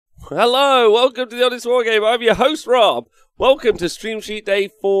Hello, welcome to the Honest War Game. I'm your host, Rob. Welcome to Stream Sheet Day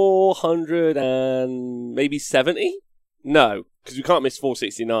 400 and maybe 70? No, because we can't miss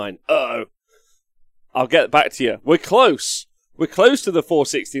 469. Uh-oh. I'll get back to you. We're close. We're close to the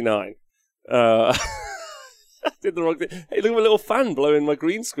 469. I did the wrong thing. Hey, look at my little fan blowing my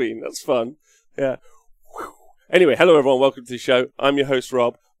green screen. That's fun. Yeah. Anyway, hello everyone. Welcome to the show. I'm your host,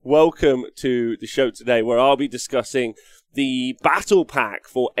 Rob. Welcome to the show today, where I'll be discussing the Battlepack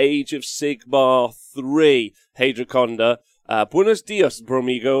for Age of Sigmar 3. Hey, Draconda. Buenos dias,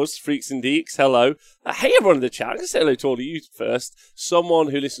 bromigos, freaks and deeks. Hello. Hey, everyone in the chat. I'm going to say hello to all of you first.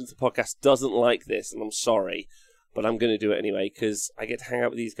 Someone who listens to the podcast doesn't like this, and I'm sorry, but I'm going to do it anyway, because I get to hang out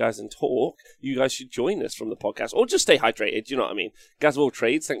with these guys and talk. You guys should join us from the podcast, or just stay hydrated, you know what I mean? Gazwell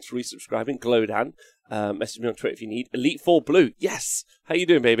Trades, thanks for resubscribing. Glowdan, message me on Twitter if you need. Elite 4 Blue, yes. How you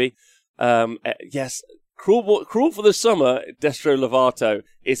doing, baby? Yes. Cruel for the Summer, Destro Lovato,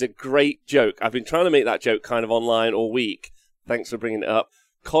 is a great joke. I've been trying to make that joke kind of online all week. Thanks for bringing it up.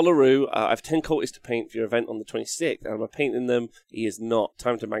 Collaroo, I have 10 cultists to paint for your event on the 26th, and am I painting them? He is not.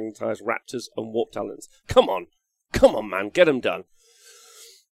 Time to magnetize Raptors and Warp Talons. Come on, man, get them done.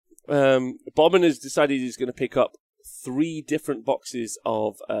 Bobbin has decided he's going to pick up 3 different boxes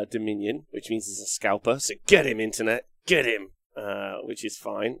of Dominion, which means he's a scalper. So get him, Internet, get him. Which is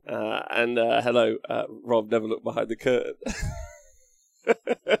fine. Hello, Rob, never look behind the curtain.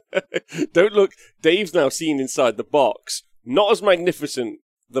 Don't look. Dave's now seen inside the box. Not as magnificent,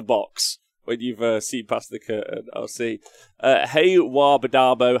 the box, when you've seen past the curtain. I'll see. Hey,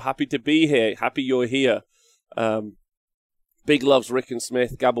 Warbadabo, happy to be here. Happy you're here. Big loves Rick and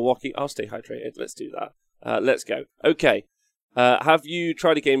Smith. Gabawaki, I'll stay hydrated. Let's do that. Let's go. Okay. Have you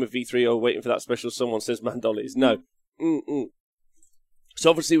tried a game of V3 or waiting for that special someone, says Mandollies? No. So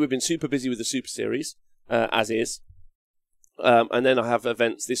obviously we've been super busy with the Super Series, as is. And then I have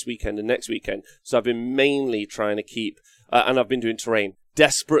events this weekend and next weekend. So I've been mainly trying to keep, and I've been doing terrain,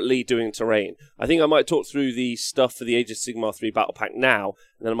 desperately doing terrain. I think I might talk through the stuff for the Age of Sigmar 3 Battle Pack now,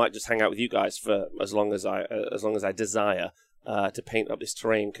 and then I might just hang out with you guys for as long as I desire to paint up this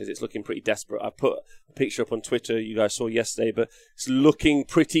terrain, because it's looking pretty desperate. I put a picture up on Twitter you guys saw yesterday, but it's looking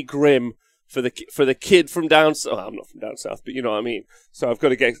pretty grim for the kid from down south. Oh, I'm not from down south, but you know what I mean. So I've got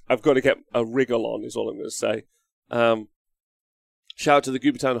to get a wriggle on, is all I'm going to say. Shout out to the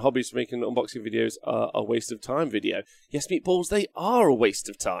Goobertown Hobbies for making unboxing videos a waste of time video. Yes, meatballs, they are a waste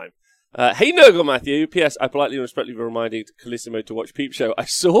of time. Hey, Nurgle Matthew. P.S. I politely and respectfully reminded Calissimo to watch Peep Show. I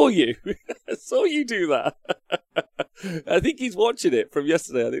saw you. I saw you do that. I think he's watching it from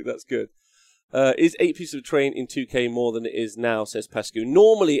yesterday. I think that's good. Is 8 pieces of terrain in 2K more than it is now, says Pescu.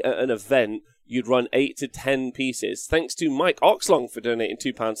 Normally at an event, you'd run 8 to 10 pieces. Thanks to Mike Oxlong for donating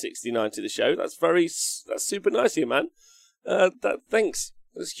 £2.69 to the show. That's super nice of you, man. Thanks.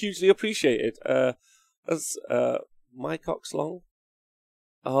 That's hugely appreciated. That's Mike Oxlong.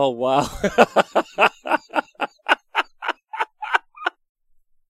 Oh, wow.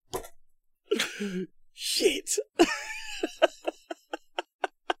 Shit.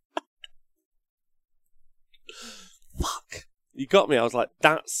 Fuck. You got me. I was like,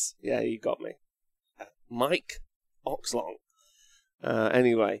 yeah, you got me. Mike Oxlong.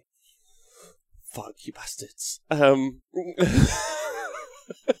 Anyway. Fuck you bastards.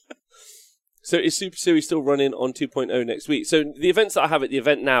 So is Super Series still running on 2.0 next week? So the events that I have at the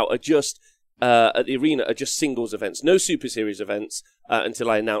event now are just, at the arena, are just singles events. No Super Series events until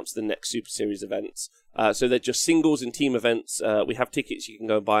I announce the next Super Series events. So they're just singles and team events. We have tickets. You can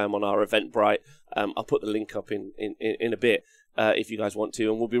go and buy them on our Eventbrite. I'll put the link up in a bit if you guys want to.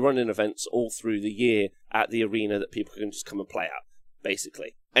 And we'll be running events all through the year at the arena that people can just come and play at,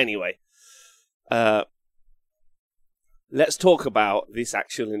 basically. Anyway. Let's talk about this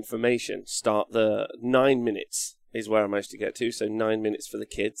actual information. Start the 9 minutes is where I managed to get to. So 9 minutes for the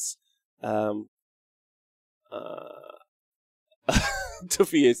kids. Tuffy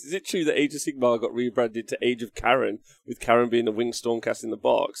is it true that Age of Sigmar got rebranded to Age of Karen, with Karen being the winged stormcast in the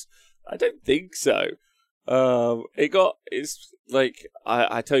box? I don't think so. It's like,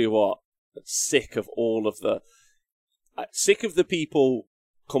 I tell you what, I'm sick of the people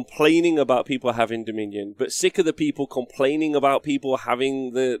complaining about people having Dominion, but sick of the people complaining about people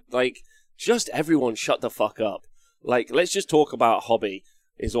having just everyone shut the fuck up. Let's just talk about hobby,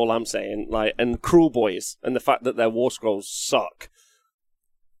 is all I'm saying. And Cruel Boys, and the fact that their War Scrolls suck,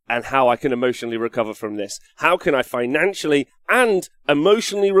 and how I can emotionally recover from this. How can I financially and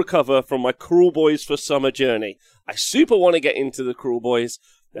emotionally recover from my Cruel Boys for Summer journey? I super want to get into the Cruel Boys.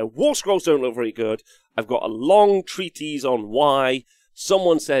 Their War Scrolls don't look very good. I've got a long treatise on why.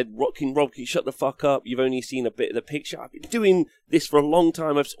 Someone said, Rob, can you shut the fuck up? You've only seen a bit of the picture. I've been doing this for a long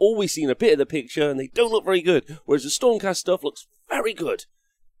time. I've always seen a bit of the picture, and they don't look very good. Whereas the Stormcast stuff looks very good.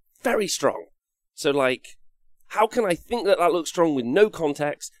 Very strong. So, like, how can I think that looks strong with no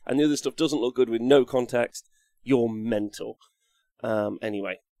context, and the other stuff doesn't look good with no context? You're mental.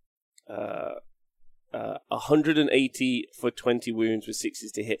 Anyway. 180 for 20 wounds with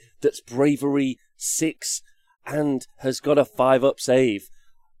 6s to hit. That's bravery 6 and has got a 5-up save.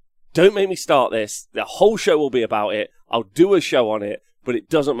 Don't make me start this. The whole show will be about it. I'll do a show on it, but it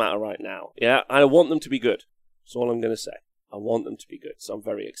doesn't matter right now. Yeah, I want them to be good. That's all I'm going to say. I want them to be good, so I'm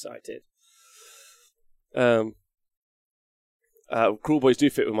very excited. Cruel Boys do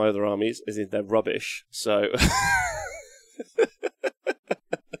fit with my other armies, as in they're rubbish. So,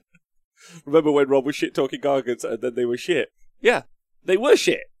 remember when Rob was shit-talking Gargants and then they were shit? Yeah, they were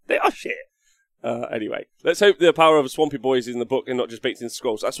shit. They are shit. Anyway, let's hope the power of Swampy Boys is in the book and not just baked in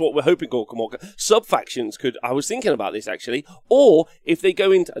scrolls. That's what we're hoping, Gorka Morka. Sub-factions could... I was thinking about this, actually. Or, if they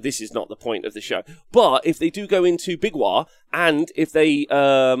go into... This is not the point of the show. But, if they do go into Big War, and if they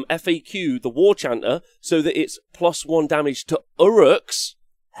FAQ the War Chanter, so that it's +1 damage to Uruks...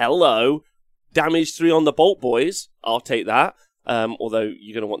 Hello! Damage 3 on the Bolt Boys. I'll take that. Although,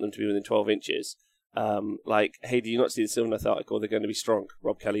 you're going to want them to be within 12 inches. Like, hey, do you not see the Sylvaneth article? They're going to be strong.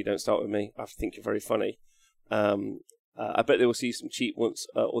 Rob Kelly, don't start with me. I think you're very funny. I bet they will see some cheat once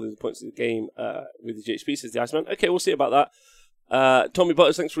all the points of the game with the GHP, says the Iceman. Okay, we'll see about that. Tommy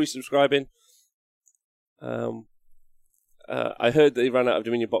Butters, thanks for resubscribing. I heard they ran out of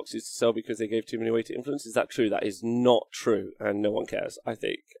Dominion boxes to sell because they gave too many away to Influence. Is that true? That is not true, and no one cares, I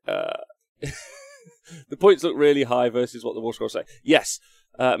think. The points look really high versus what the War Scrolls say. Yes.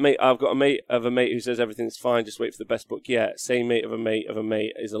 Mate, I've got a mate of a mate who says everything's fine, just wait for the best book yet. Same mate of a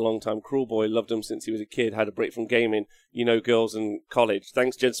mate is a long-time Cruel Boy, loved him since he was a kid, had a break from gaming, you know, girls and college.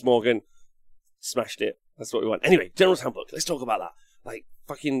 Thanks, Jens Morgan. Smashed it. That's what we want. Anyway, General's Handbook, let's talk about that. Like,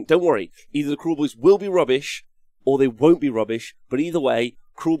 fucking, don't worry. Either the Cruel Boys will be rubbish, or they won't be rubbish, but either way,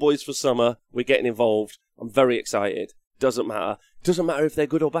 Cruel Boys for summer, we're getting involved. I'm very excited. Doesn't matter. Doesn't matter if they're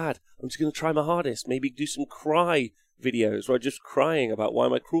good or bad. I'm just going to try my hardest. Maybe do some cry videos where I'm just crying about why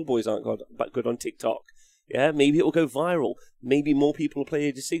my Cruel Boys aren't good on TikTok. Yeah, maybe it will go viral. Maybe more people will play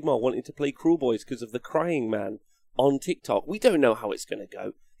Age of Sigmar wanting to play Cruel Boys because of the crying man on TikTok. We don't know how it's going to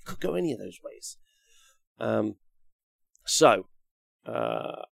go. It could go any of those ways.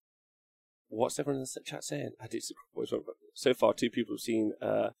 What's everyone in the chat saying? I did Cruel Boys. So far, 2 people have seen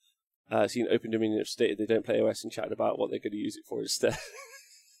Open Dominion have stated they don't play OS and chatted about what they're going to use it for instead.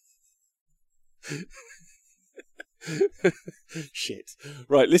 Shit.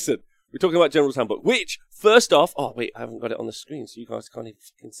 Right, listen. We're talking about General's Handbook, which, first off... Oh, wait, I haven't got it on the screen, so you guys can't even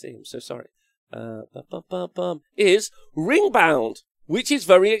fucking see. I'm so sorry. Is ring-bound, which is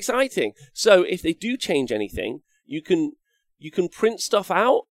very exciting. So, if they do change anything, you can print stuff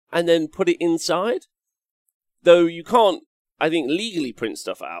out and then put it inside. Though you can't, I think, legally print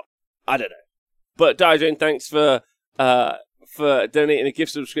stuff out. I don't know. But, Diajane, thanks for donating a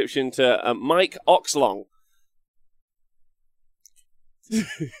gift subscription to Mike Oxlong.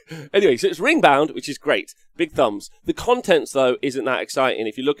 Anyway, so it's ring-bound, which is great. Big thumbs. The contents, though, isn't that exciting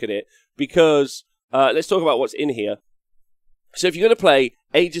if you look at it, because let's talk about what's in here. So if you're going to play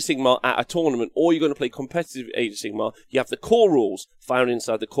Age of Sigmar at a tournament, or you're going to play competitive Age of Sigmar, you have the core rules found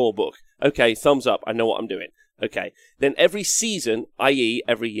inside the core book. Okay, thumbs up. I know what I'm doing. Okay. Then every season, i.e.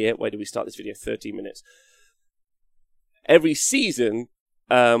 every year, where do we start this video? 13 minutes. Every season,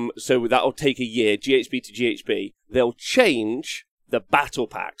 so that'll take a year, GHB to GHB, they'll change the battle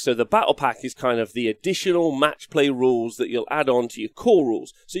pack. So the battle pack is kind of the additional match play rules that you'll add on to your core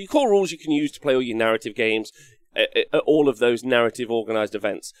rules. So your core rules you can use to play all your narrative games, all of those narrative organized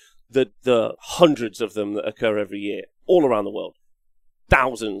events, the hundreds of them that occur every year, all around the world.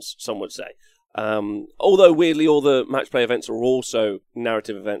 Thousands, some would say. Although weirdly all the match play events are also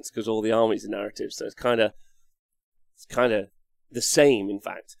narrative events because all the armies are narratives, so it's kind of the same, in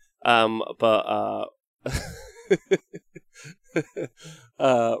fact.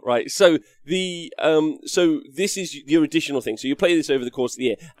 Right. So this is your additional thing. So you play this over the course of the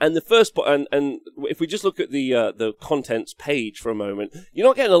year, and the first and if we just look at the contents page for a moment, you're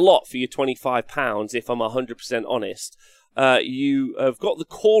not getting a lot for your £25. If I'm 100% honest, you have got the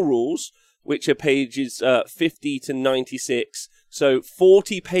core rules, which are pages 50 to 96. So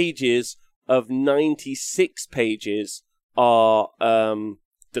 40 pages of 96 pages are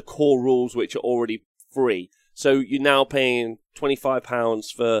the core rules, which are already free. So you're now paying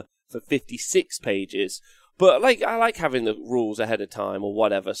 £25 for 56 pages. But I like having the rules ahead of time or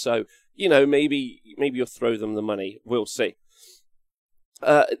whatever. So, you know, maybe you'll throw them the money. We'll see.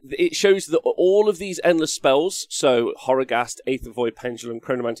 it shows that all of these endless spells, so Horrorghast, Aether Void, Pendulum,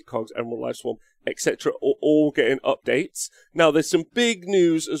 Chronomantic Cogs, Emerald Life Swarm, etc., are all getting updates. Now, there's some big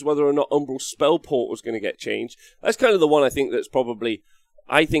news as whether or not Umbral Spellport was going to get changed. That's kind of the one I think that's probably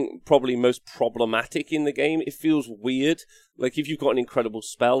most problematic in the game. It feels weird. Like, if you've got an incredible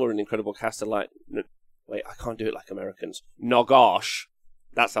spell or an incredible caster like... Wait, I can't do it like Americans. Nogosh.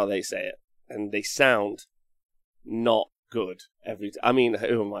 That's how they say it. And they sound not good I mean,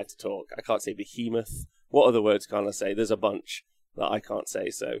 who am I to talk? I can't say behemoth. What other words can I say? There's a bunch that I can't say,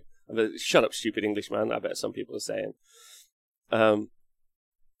 so... Shut up, stupid Englishman, I bet some people are saying.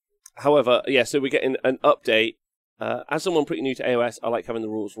 However, yeah, so we're getting an update. As someone pretty new to AOS, I like having the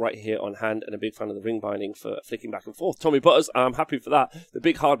rules right here on hand, and a big fan of the ring binding for flicking back and forth. Tommy Butters, I'm happy for that. The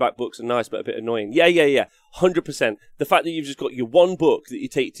big hardback books are nice, but a bit annoying. Yeah, 100%. The fact that you've just got your one book that you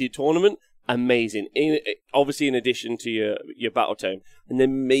take to your tournament, amazing. Obviously in addition to your battle tome, and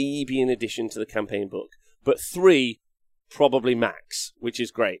then maybe in addition to the campaign book. But 3, probably max, which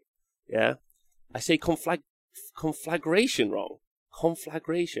is great. Yeah? I say conflagration wrong.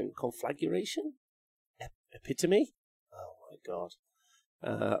 Conflagration? Epitome? Oh my god.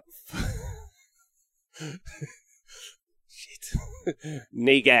 Shit.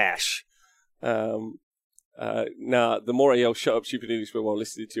 Nagash. Nah, the more I yell, shut up, stupid English, while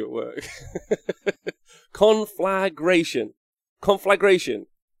listening to you at work. Conflagration.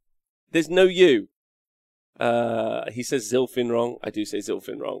 There's no U. He says Zilfin wrong. I do say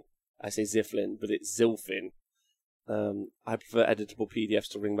Zilfin wrong. I say Ziflin, but it's Zilfin. I prefer editable PDFs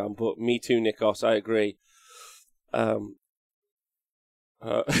to ringbound book. Me too, Nikos, I agree.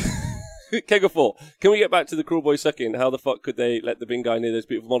 Kegger4, can we get back to the Cruel Boy sucking? How the fuck could they let the bin guy near those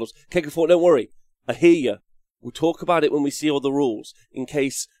beautiful models? Kegger4, don't worry. I hear you. We'll talk about it when we see all the rules. In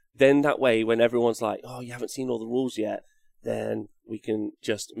case, then that way, when everyone's like, oh, you haven't seen all the rules yet, then we can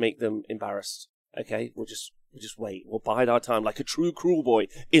just make them embarrassed. Okay? We'll just wait. We'll bide our time like a true Cruel Boy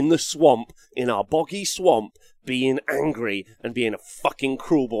in the swamp, in our boggy swamp, being angry and being a fucking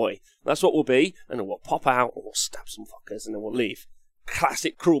Cruel Boy. That's what we'll be, and then we'll pop out and we'll stab some fuckers and then we'll leave.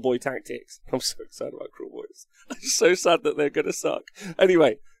 Classic Cruel Boy tactics. I'm so excited about Cruel Boys. I'm so sad that they're gonna suck.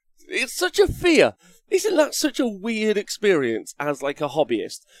 Anyway, it's such a fear. Isn't that such a weird experience as like a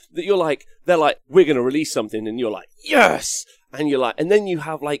hobbyist? That you're like, they're like, we're gonna release something, and you're like, yes! And you're like, and then you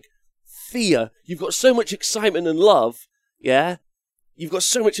have like fear. You've got so much excitement and love, yeah? You've got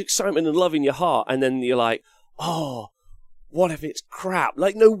so much excitement and love in your heart, and then you're like, oh, what if it's crap?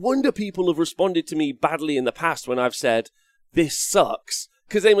 Like, no wonder people have responded to me badly in the past when I've said, this sucks.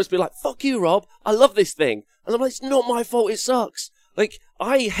 Because they must be like, fuck you, Rob, I love this thing. And I'm like, it's not my fault, it sucks. Like,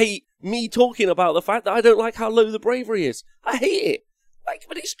 I hate me talking about the fact that I don't like how low the bravery is. I hate it. Like,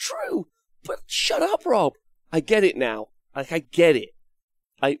 but it's true. But shut up, Rob. I get it now. Like, I get it.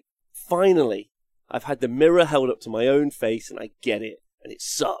 Finally, I've had the mirror held up to my own face and I get it. And it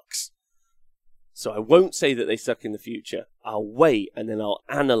sucks. So I won't say that they suck in the future. I'll wait and then I'll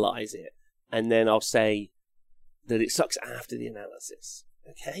analyze it. And then I'll say that it sucks after the analysis.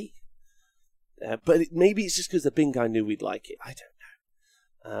 Okay? But maybe it's just because the bin guy knew we'd like it. I don't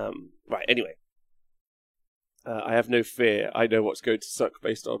know. Right, anyway. I have no fear. I know what's going to suck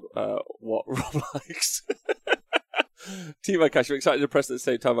based on what Rob likes. Team Cash, I'm excited and depressed at the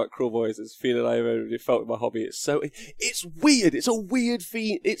same time about Cruel Boys. It's a feeling I've already felt in my hobby. It's weird. It's a weird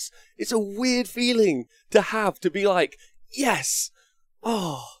it's a weird feeling to have, to be like, yes.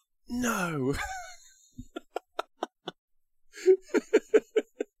 Oh no.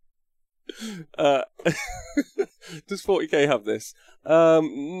 Does 40k have this? I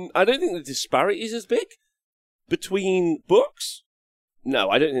don't think the disparity is as big between books.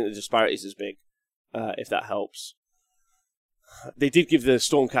 No, I don't think the disparity is as big. If that helps. They did give the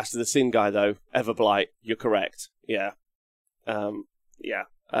Stormcaster the Sin guy though. Everblight, you're correct. Yeah.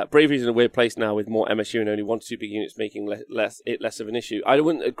 Bravery's in a weird place now with more MSU and only 1 to 2 big units, making less of an issue. I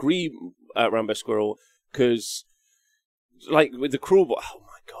wouldn't agree, Rambo Squirrel, because like with the Cruel Boy, oh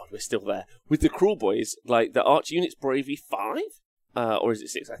my god, we're still there. With the Cruel Boys, like the Arch unit's Bravery 5? Or is it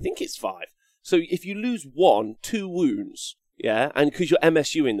 6? I think it's 5. So if you lose 1, 2 wounds, yeah, and because you're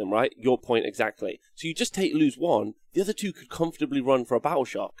MSU in them, right? Your point exactly. So you just lose 1, the other 2 could comfortably run for a battle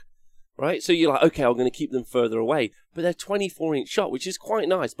shock, right? So you're like, okay, I'm going to keep them further away. But they're 24-inch shot, which is quite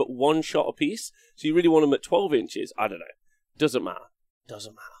nice, but 1 shot apiece. So you really want them at 12 inches? I don't know. Doesn't matter.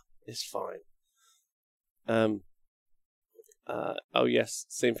 It's fine. Oh yes,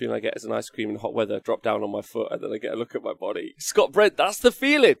 same feeling I get as an ice cream in hot weather. Drop down on my foot and then I get a look at my body. Scott Brent, that's the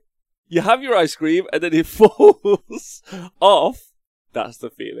feeling. You have your ice cream and then it falls off. That's the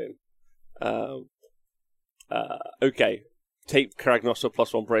feeling. Okay. Take Kragnos for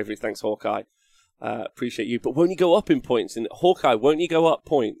 +1 bravery. Thanks, Hawkeye. Appreciate you. But won't he go up in points? And Hawkeye, won't he go up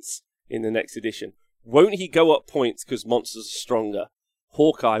points in the next edition? Won't he go up points because monsters are stronger?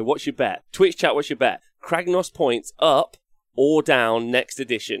 Hawkeye, what's your bet? Twitch chat, what's your bet? Kragnos points up or down next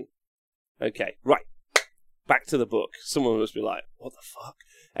edition? Okay, right. Back to the book. Someone must be like, what the fuck?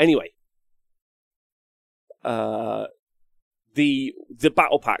 Anyway. The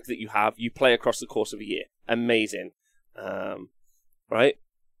battle pack that you have, you play across the course of a year. Amazing. Right?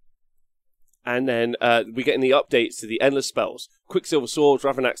 And then we're getting the updates to the Endless Spells. Quicksilver Swords,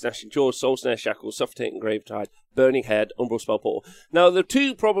 Ravanax, Gnashing Jaws, Soul Snare, Shackles, Suffocating Gravetide, Burning Head, Umbral Spell Portal. Now, the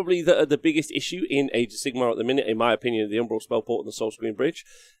two probably that are the biggest issue in Age of Sigmar at the minute, in my opinion, are the Umbral Spell Portal and the Soul Screen Bridge.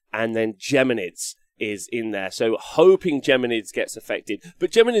 And then Geminids is in there. So hoping Geminids gets affected.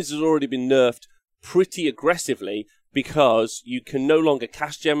 But Geminids has already been nerfed pretty aggressively because you can no longer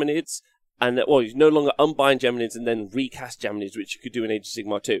cast Geminids. And, well, you no longer unbind Geminids and then recast Geminids, which you could do in Age of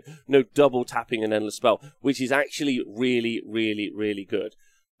Sigmar 2. No double tapping an Endless Spell, which is actually really, really, really good.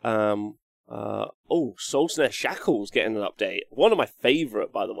 Soul Snare Shackles getting an update. One of my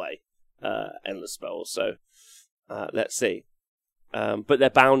favourite, by the way, Endless Spells. So, let's see. But they're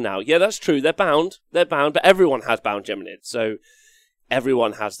bound now. Yeah, that's true. They're bound. They're bound, but everyone has bound Geminids. So,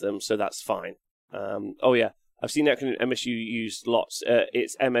 everyone has them, so that's fine. Oh, yeah. I've seen that MSU used lots.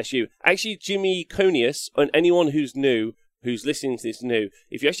 It's MSU. Actually, Jimmy Conius, and anyone who's new, who's listening to this new,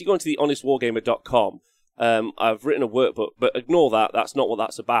 if you actually go into the honestwargamer.com, I've written a workbook, but ignore that. That's not what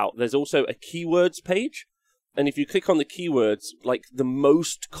that's about. There's also a keywords page. And if you click on the keywords, like the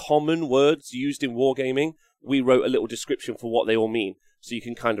most common words used in wargaming, we wrote a little description for what they all mean. So you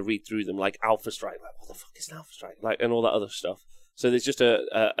can kind of read through them, like Alpha Strike. Like, what the fuck is an Alpha Strike? Like, and all that other stuff. So there's just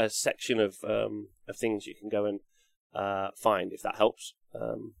a section of things you can go and find, if that helps.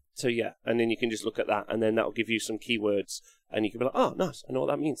 So yeah, and then you can just look at that, and then that will give you some keywords, and you can be like, oh, nice, I know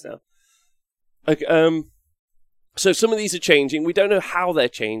what that means now. Okay, so some of these are changing. We don't know how they're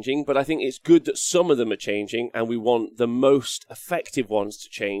changing, but I think it's good that some of them are changing, and we want the most effective ones to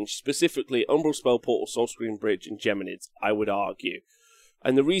change, specifically Umbral Spell Portal, Soul Screen Bridge, and Geminids, I would argue.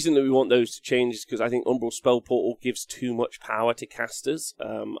 And the reason that we want those to change is because I think Umbral Spell Portal gives too much power to casters.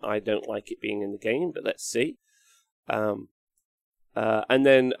 I don't like it being in the game, but let's see. And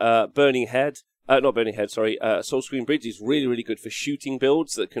then Burning Head, Soul Screen Bridge is really, really good for shooting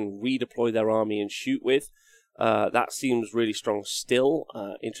builds that can redeploy their army and shoot with. That seems really strong still.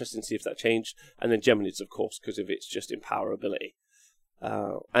 Interesting to see if that changed. And then Geminids, of course, because of its just empowerability.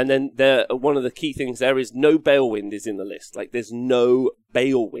 And then one of the key things there is no Balewind is in the list. Like, there's no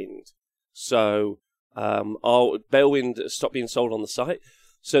Balewind. So, Balewind stopped being sold on the site.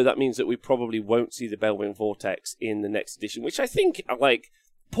 So that means that we probably won't see the Balewind Vortex in the next edition, which I think, like,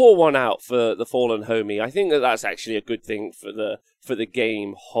 pour one out for the Fallen Homie. I think that that's actually a good thing for the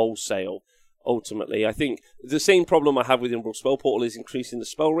game wholesale, ultimately. I think the same problem I have with Umbral Spell Portal is increasing the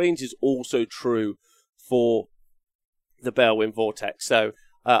spell range is also true for the Balewind Vortex. So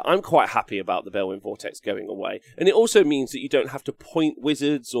I'm quite happy about the Balewind Vortex going away. And it also means that you don't have to point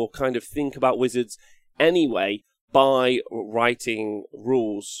wizards or kind of think about wizards anyway by writing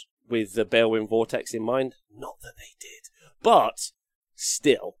rules with the Balewind Vortex in mind. Not that they did, but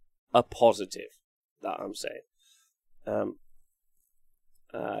still a positive that I'm saying.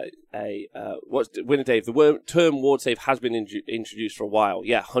 Winner Dave, the term ward save has been introduced for a while.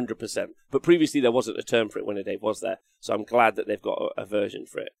 Yeah, 100%. But previously there wasn't a term for it, Winner Dave, was there? So I'm glad that they've got a version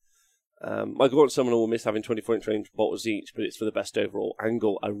for it. My Gauntlet Summoner will miss having 24-inch range bolters each, but it's for the best overall.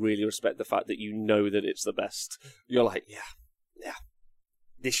 Angle, I really respect the fact that you know that it's the best. You're like, yeah,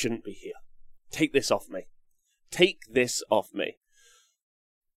 this shouldn't be here. Take this off me. Take this off me.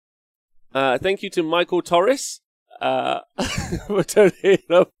 Thank you to Michael Torres. We're turning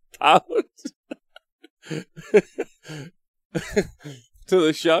a pound to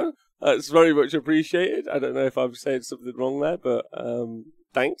the show. It's very much appreciated. I don't know if I'm saying something wrong there, but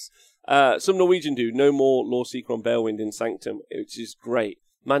thanks. Some Norwegian do. No more Lawseeker on Balewind in Sanctum, which is great.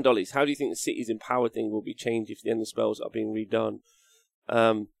 Mandolis, how do you think the city's empowered thing will be changed if the endless spells are being redone?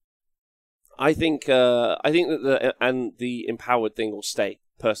 I think that the empowered thing will stay.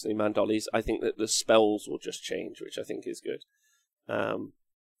 Personally, Mandolis, I think that the spells will just change, which I think is good.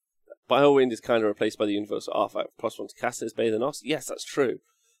 Balewind is kind of replaced by the universal artifact +1 to casters, Bathe and Os. Yes, that's true.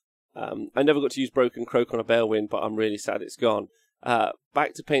 I never got to use Broken Croak on a Balewind, but I'm really sad it's gone.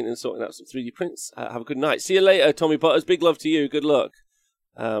 Back to painting and sorting out some 3D prints. Have a good night. See you later, Tommy Butters. Big love to you. Good luck.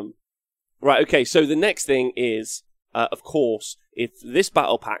 Right, okay, so the next thing is, of course, if this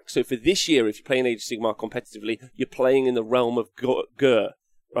battle pack, so for this year, if you're playing Age of Sigmar competitively, you're playing in the realm of Gur,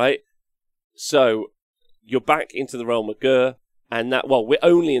 right? So, you're back into the realm of Gur. And that, well, we're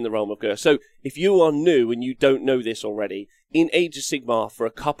only in the realm of Gur. So if you are new and you don't know this already, in Age of Sigmar, for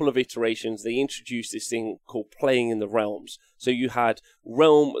a couple of iterations, they introduced this thing called playing in the realms. So you had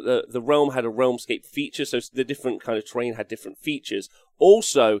realm, the realm had a realmscape feature, so the different kind of terrain had different features.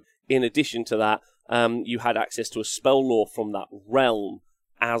 Also, in addition to that, you had access to a spell lore from that realm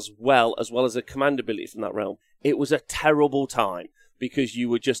as well as a command ability from that realm. It was a terrible time, because you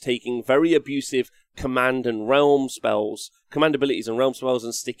were just taking very abusive command and realm spells, command abilities and realm spells,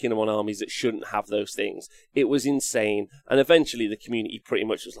 and sticking them on armies that shouldn't have those things. It was insane, and eventually the community pretty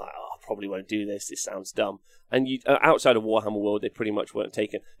much was like, oh, I probably won't do this, this sounds dumb. And outside of Warhammer World, they pretty much weren't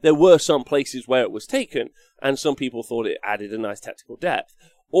taken. There were some places where it was taken, and some people thought it added a nice tactical depth.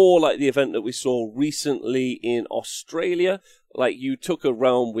 Or like the event that we saw recently in Australia, like you took a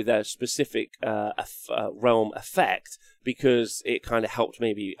realm with a specific realm effect, because it kind of helped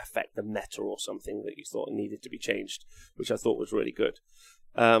maybe affect the meta or something that you thought needed to be changed, which I thought was really good.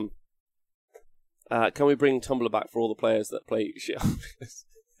 Can we bring Tumblr back for all the players that play shit?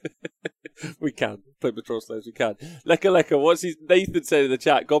 We can. Play Patrol Slaves, we can. Lekka, what's Nathan said in the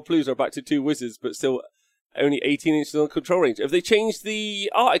chat? God Blues are back to 2 wizards, but still only 18 inches on control range. Have they changed the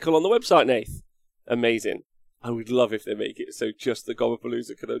article on the website, Nath? Amazing. I would love if they make it so just the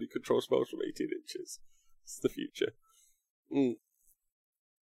Gobblepalooza can only control spells from 18 inches. It's the future.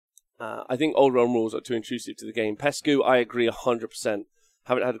 I think old realm rules are too intrusive to the game. Pescu, I agree 100%.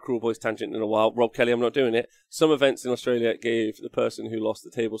 Haven't had a Cruel Boys tangent in a while. Rob Kelly, I'm not doing it. Some events in Australia gave the person who lost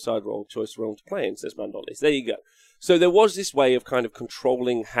the table side roll choice realm to play in, says Mandolis. There you go. So there was this way of kind of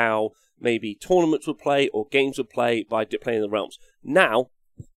controlling how maybe tournaments would play or games would play by playing the realms. Now,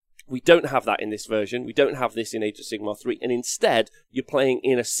 we don't have that in this version. We don't have this in Age of Sigmar 3. And instead, you're playing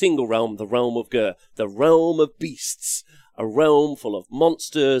in a single realm, the realm of Gur, the realm of beasts. A realm full of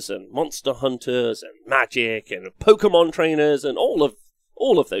monsters and monster hunters and magic and Pokemon trainers and all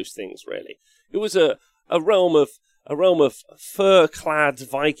of those things, really. It was a realm of fur-clad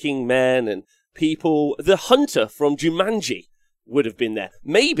Viking men and people. The hunter from Jumanji would have been there.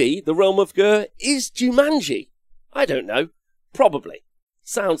 Maybe the realm of Gur is Jumanji. I don't know. Probably.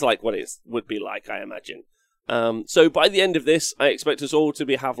 Sounds like what it would be like, I imagine. So by the end of this, I expect us all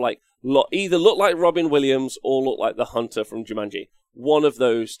to have like either look like Robin Williams or look like the hunter from Jumanji. One of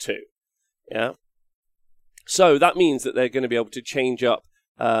those two. Yeah. So that means that they're going to be able to change up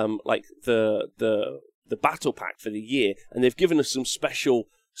like the battle pack for the year, and they've given us some special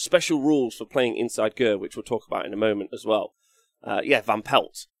rules for playing inside Gur, which we'll talk about in a moment as well. Van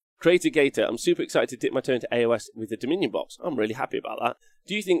Pelt. Creator Gator, I'm super excited to dip my toe into AOS with the Dominion box. I'm really happy about that.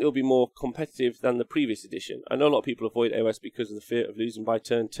 Do you think it'll be more competitive than the previous edition? I know a lot of people avoid AOS because of the fear of losing by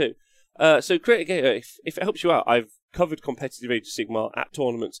turn 2. So Creator Gator, if it helps you out, I've covered competitive Age of Sigmar at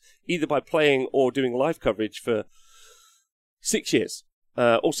tournaments, either by playing or doing live coverage for 6 years.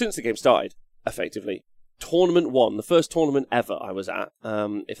 Or since the game started, effectively. Tournament 1, the first tournament ever I was at,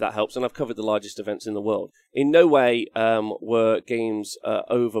 if that helps, and I've covered the largest events in the world. In no way were games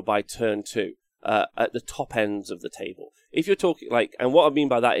over by turn 2 at the top ends of the table. If you're talking, and what I mean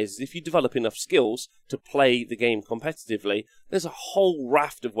by that is, if you develop enough skills to play the game competitively, there's a whole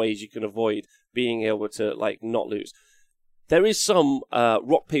raft of ways you can avoid being able to, not lose. There is some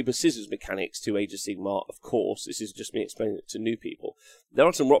rock, paper, scissors mechanics to Age of Sigmar, of course. This is just me explaining it to new people. There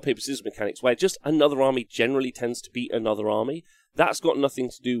are some rock, paper, scissors mechanics where just another army generally tends to beat another army. That's got nothing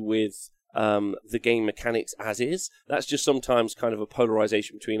to do with the game mechanics as is. That's just sometimes kind of a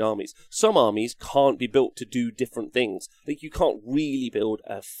polarization between armies. Some armies can't be built to do different things. You can't really build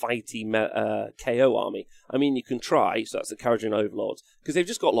a fighty KO army. I mean, you can try, so that's the Kharadron Overlords, because they've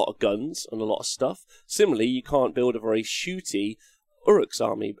just got a lot of guns and a lot of stuff. Similarly, you can't build a very shooty Uruks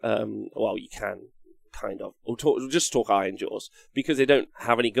army. Well, you can, kind of. Or just talk Iron Jaws, because they don't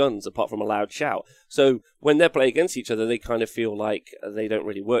have any guns apart from a loud shout. So when they play against each other, they kind of feel like they don't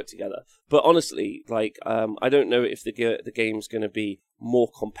really work together. But honestly, I don't know if the game's going to be more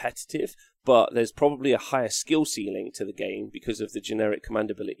competitive, but there's probably a higher skill ceiling to the game because of the generic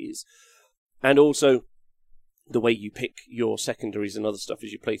command abilities. And also the way you pick your secondaries and other stuff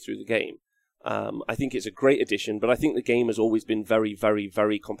as you play through the game. I think it's a great addition, but I think the game has always been very, very,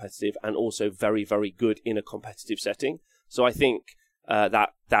 very competitive and also very, very good in a competitive setting. So I think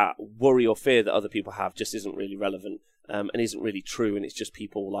that worry or fear that other people have just isn't really relevant and isn't really true, and it's just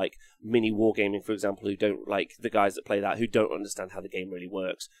people like mini wargaming, for example, who don't like the guys that play that, who don't understand how the game really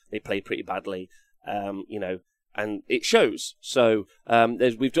works. They play pretty badly, and it shows. So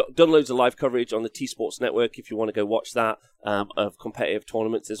we've done loads of live coverage on the T Sports Network if you want to go watch that, of competitive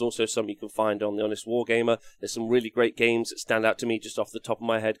tournaments. There's also some you can find on the Honest Wargamer. There's some really great games that stand out to me just off the top of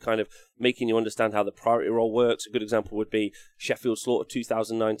my head, kind of making you understand how the priority roll works. A good example would be Sheffield Slaughter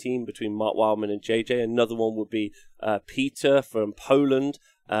 2019 between Mark Wildman and JJ. Another one would be Peter from Poland.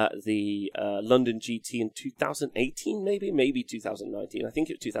 The London GT in 2018, maybe 2019. I think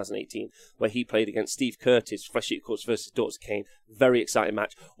it was 2018, where he played against Steve Curtis, Fresh Eat Courts versus Daughters of Kane. Very exciting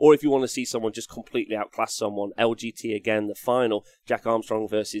match. Or if you want to see someone just completely outclass someone, LGT again, the final, Jack Armstrong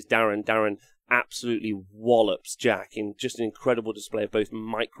versus Darren. Darren absolutely wallops Jack in just an incredible display of both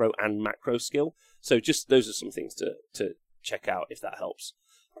micro and macro skill. So just those are some things to check out if that helps.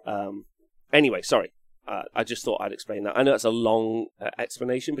 Anyway, sorry. I just thought I'd explain that. I know it's a long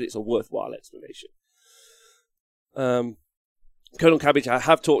explanation, but it's a worthwhile explanation. Colonel Cabbage, I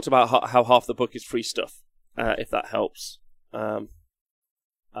have talked about how half the book is free stuff, if that helps. Right,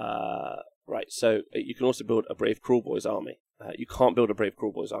 so you can also build a Brave Cruel Boys army. You can't build a Brave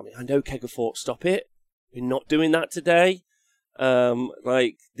Cruel Boys army. I know, Keg of Fork, stop it. We're not doing that today.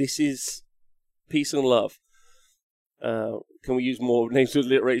 This is peace and love. Can we use more names of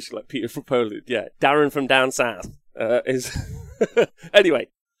alliteration like Peter from Poland? Yeah, Darren from down south is... Anyway,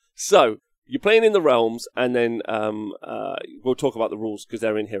 so you're playing in the realms, and then we'll talk about the rules because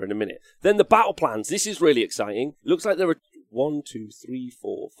they're in here in a minute. Then the battle plans. This is really exciting. Looks like there are 1, 2, 3,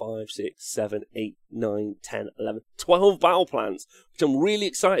 4, 5, 6, 7, 8, 9, 10, 11, 12 battle plans, which I'm really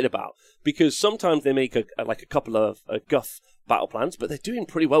excited about because sometimes they make a couple of guff battle plans, but they're doing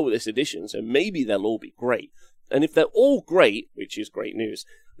pretty well with this edition, so maybe they'll all be great. And if they're all great, which is great news,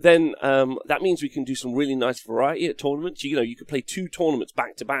 then that means we can do some really nice variety at tournaments. You could play 2 tournaments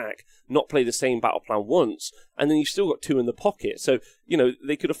back to back, not play the same battle plan once, and then you've still got 2 in the pocket. So,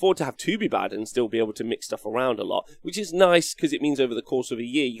 they could afford to have 2 be bad and still be able to mix stuff around a lot, which is nice because it means over the course of a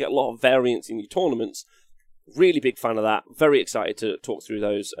year you get a lot of variance in your tournaments. Really big fan of that. Very excited to talk through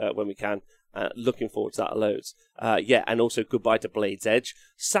those when we can. Looking forward to that loads. And also goodbye to Blade's Edge.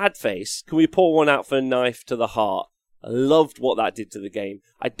 Sad face. Can we pour one out for Knife to the Heart? I loved what that did to the game.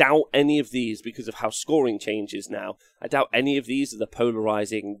 I doubt any of these, because of how scoring changes now, I doubt any of these are the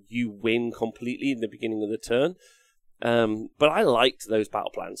polarizing, you win completely in the beginning of the turn. But I liked those battle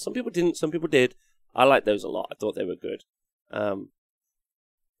plans. Some people didn't, some people did. I liked those a lot. I thought they were good.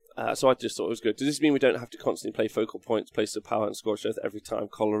 So I just thought it was good. Does this mean we don't have to constantly play focal points, place of power, and score strength every time?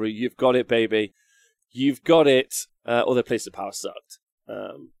 Colliery, you've got it, baby. You've got it. Although place of power sucked.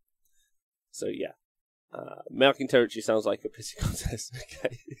 So yeah. Marking territory sounds like a pissy contest.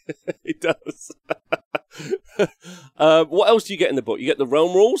 Okay. It does. What else do you get in the book? You get the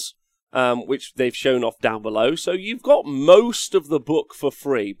realm rules, which they've shown off down below. So you've got most of the book for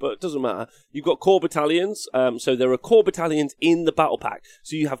free, but it doesn't matter. You've got core battalions. So there are core battalions in the battle pack.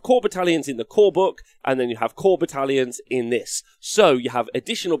 So you have core battalions in the core book, and then you have core battalions in this. So you have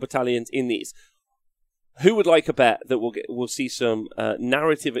additional battalions in these. Who would like a bet that we'll see some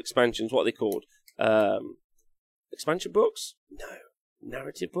narrative expansions? What are they called? Expansion books? No.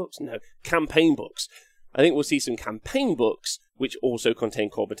 Narrative books? No. Campaign books. I think we'll see some campaign books which also contain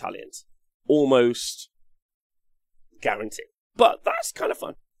core battalions. Almost guaranteed. But that's kind of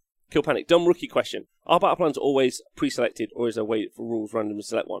fun. Kill Panic. Dumb rookie question. Are battle plans always pre-selected, or is there a way for rules randomly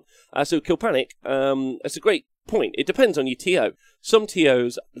select one? So Kill Panic, that's a great point. It depends on your TO. Some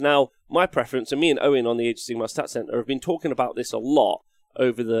TOs, now my preference, and me and Owen on the Age of Sigmar Stat Center have been talking about this a lot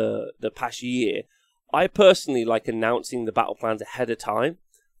over the past year. I personally like announcing the battle plans ahead of time,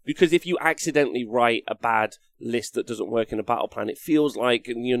 because if you accidentally write a bad list that doesn't work in a battle plan, it feels like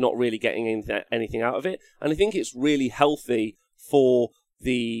you're not really getting anything out of it. And I think it's really healthy for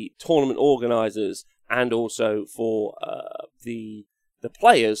the tournament organizers and also for the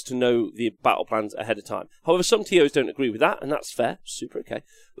players to know the battle plans ahead of time. However, some TOs don't agree with that, and that's fair. Super okay.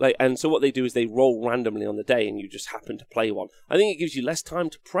 And so what they do is they roll randomly on the day, and you just happen to play one. I think it gives you less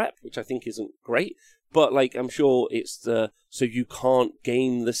time to prep, which I think isn't great. But I'm sure it's so you can't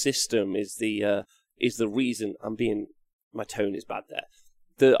game the system is the reason. My tone is bad there.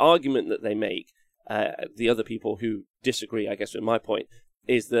 The argument that they make, the other people who disagree, I guess, with my point,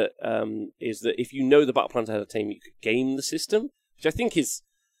 is that if you know the battle plans ahead of time, you could game the system, which I think is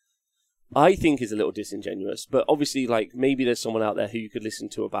a little disingenuous. But obviously, maybe there's someone out there who you could listen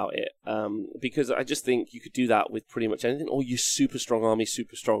to about it, because I just think you could do that with pretty much anything. Or you super strong army,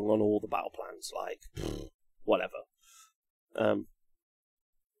 super strong on all the battle plans, whatever.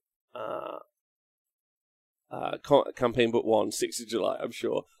 Campaign book 1, 6th of July, I'm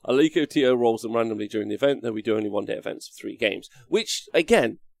sure. Alico TO rolls them randomly during the event, though we do only one-day events of 3 games. Which,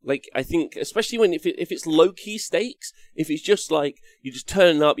 again, Like, I think, especially when if it's low-key stakes, if it's just like, you're just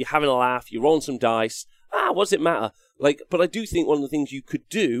turning up, you're having a laugh, you're rolling some dice, what does it matter? Like, but I do think one of the things you could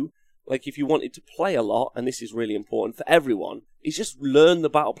do, like if you wanted to play a lot, and this is really important for everyone, is just learn the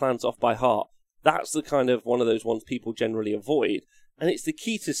battle plans off by heart. That's the kind of one of those ones people generally avoid. And it's the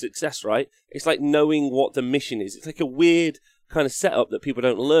key to success, right? It's like knowing what the mission is. It's like a weird kind of setup that people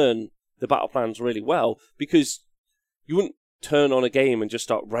don't learn the battle plans really well, because you wouldn't turn on a game and just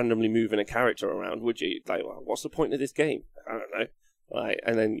start randomly moving a character around, would you? Like, well, what's the point of this game? I don't know. Right,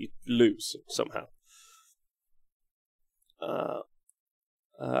 and then you lose somehow.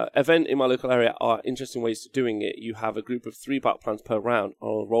 Event in my local area are interesting ways of doing it. You have a group of 3 battle plans per round.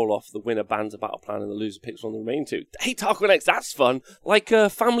 I'll roll off, the winner bans a battle plan and the loser picks one of the remaining 2. Hey, Taco Next, that's fun. Like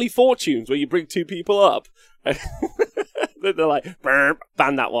Family Fortunes, where you bring 2 people up. They're like, ban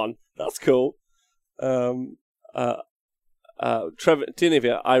that one. That's cool. Trevor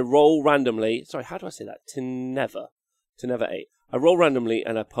Tinevia, I roll randomly. Sorry, how do I say that? Tineva 8. I roll randomly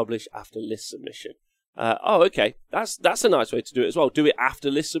and I publish after list submission. Okay. That's a nice way to do it as well. Do it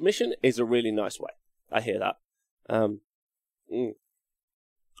after list submission is a really nice way. I hear that. I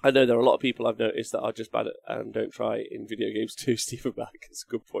know there are a lot of people I've noticed that are just bad at and don't try in video games too. Stephen back. It's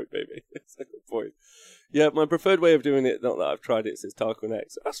a good point, baby. It's a good point. Yeah, my preferred way of doing it, not that I've tried it, says Tarquin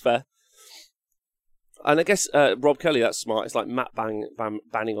X. That's fair. And I guess Rob Kelly, that's smart. It's like map banning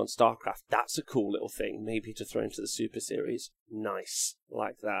on StarCraft. That's a cool little thing, maybe to throw into the Super Series. Nice,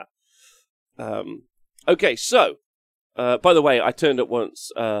 like that. Okay, so by the way, I turned up once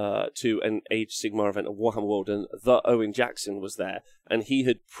to an Age Sigmar event at Warhammer World, and the Owen Jackson was there, and he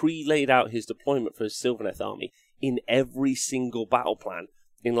had pre-laid out his deployment for his Sylvaneth army in every single battle plan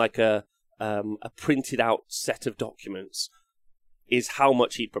in like a printed out set of documents. Is how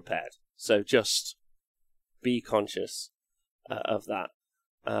much he'd prepared. So just be conscious of that.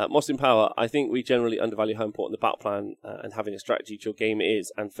 Most in Power, I think we generally undervalue how important the battle plan and having a strategy to your game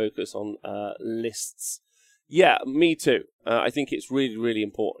is, and focus on lists. Yeah, me too. I think it's really, really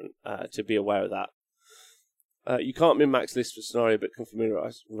important to be aware of that. You can't min-max lists for scenario, but can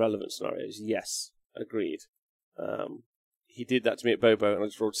familiarize relevant scenarios. Yes, agreed. He did that to me at Bobo, and I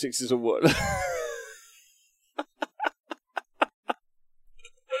just rolled 6s of 1.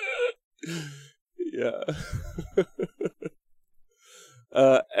 Yeah.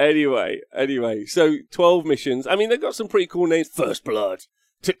 Anyway, so 12 missions. I mean, they've got some pretty cool names. First Blood,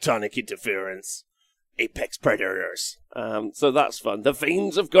 Tectonic Interference, Apex Predators. So that's fun. The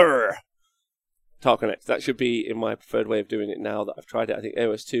Veins of Gur. Tarkonex. That should be in my preferred way of doing it now that I've tried it. I think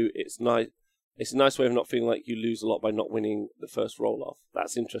AOS 2, it's nice. It's a nice way of not feeling like you lose a lot by not winning the first roll-off.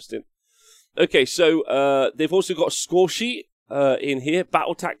 That's interesting. Okay, so they've also got a score sheet in here.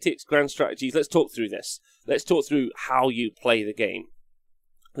 Battle tactics, grand strategies. Let's talk through this. Let's talk through how you play the game.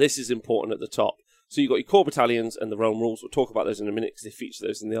 This is important at the top. So you've got your core battalions and the realm rules. We'll talk about those in a minute because they feature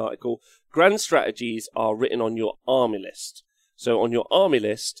those in the article. Grand strategies are written on your army list. So on your army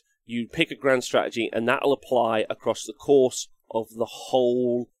list, you pick a grand strategy and that'll apply across the course of the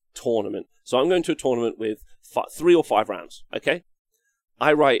whole tournament. So I'm going to a tournament with 3 or 5 rounds, okay?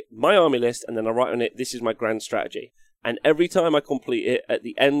 I write my army list and then I write on it, this is my grand strategy. And every time I complete it at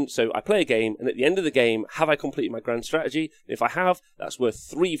the end, so I play a game, and at the end of the game, have I completed my grand strategy? And if I have, that's worth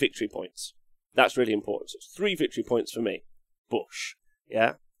 3 victory points. That's really important. So it's 3 victory points for me. Bush.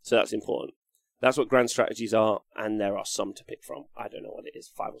 Yeah? So that's important. That's what grand strategies are, and there are some to pick from. I don't know what it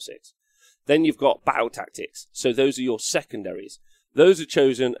is, 5 or 6. Then you've got battle tactics. So those are your secondaries. Those are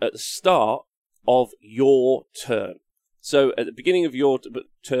chosen at the start of your turn. So at the beginning of your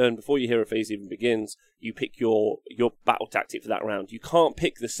turn, before your hero phase even begins, you pick your battle tactic for that round. You can't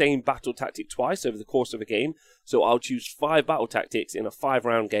pick the same battle tactic twice over the course of a game. So I'll choose 5 battle tactics in a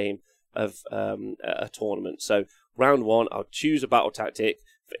 5-round game of a tournament. So round 1, I'll choose a battle tactic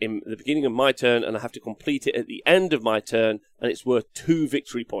in the beginning of my turn, and I have to complete it at the end of my turn, and it's worth 2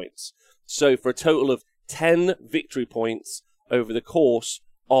 victory points. So for a total of 10 victory points over the course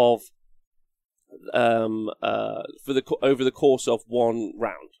of over the course of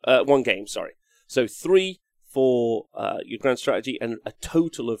one game. So 3 for your grand strategy and a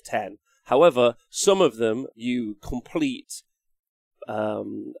total of 10. However, some of them you complete.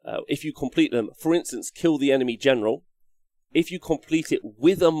 If you complete them, for instance, kill the enemy general. If you complete it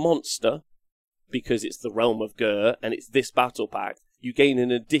with a monster, because it's the Realm of Gur and it's this battle pack, you gain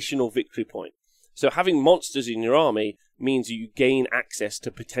an additional victory point. So having monsters in your army means you gain access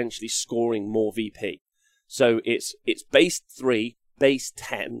to potentially scoring more VP. So it's base 3, base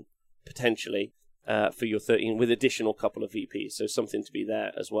 10, potentially, for your 13, with additional couple of VPs. So something to be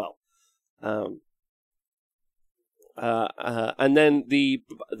there as well. And then the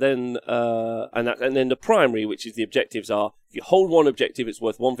primary, which is the objectives, are if you hold one objective, it's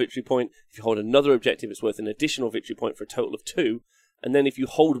worth 1 victory point. If you hold another objective, it's worth an additional victory point for a total of 2. And then if you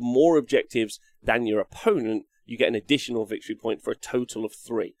hold more objectives than your opponent, you get an additional victory point for a total of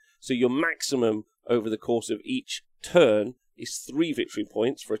 3. So your maximum over the course of each turn is 3 victory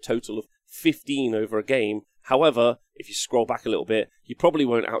points for a total of 15 over a game. However, if you scroll back a little bit, you probably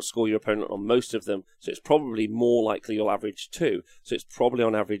won't outscore your opponent on most of them, so it's probably more likely you'll average 2. So it's probably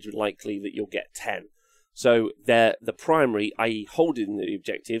on average likely that you'll get 10. So the primary, i.e. holding the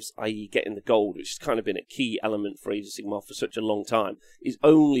objectives, i.e. getting the gold, which has kind of been a key element for Age of Sigmar for such a long time, is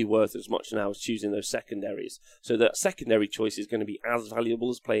only worth as much now as choosing those secondaries. So that secondary choice is going to be as valuable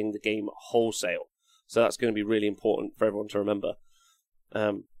as playing the game wholesale. So that's going to be really important for everyone to remember.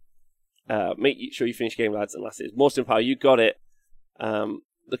 Make sure you finish your game, lads, and last is Morse and Power. You got it.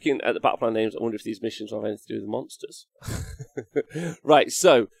 Looking at the battle plan names, I wonder if these missions have anything to do with the monsters. Right,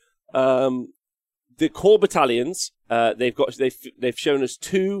 so the core battalions, they've shown us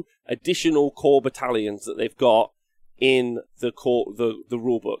 2 additional core battalions that they've got in the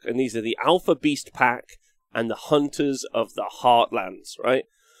rule book, and these are the Alpha Beast Pack and the Hunters of the Heartlands. Right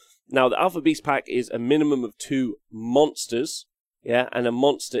now, the Alpha Beast Pack is a minimum of 2 monsters. Yeah, and a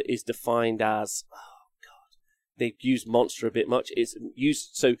monster is defined as, oh god, they've used monster a bit much. It's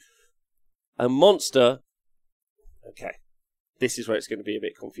used, so a monster, okay, this is where it's going to be a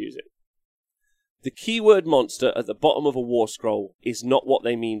bit confusing. The keyword monster at the bottom of a war scroll is not what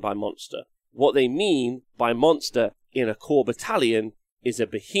they mean by monster. What they mean by monster in a core battalion is a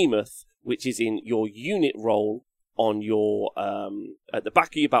behemoth, which is in your unit role on your, at the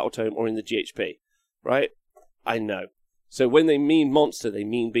back of your battle tome or in the GHP, right? I know. So when they mean monster, they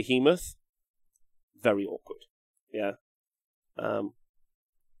mean behemoth. Very awkward. Yeah.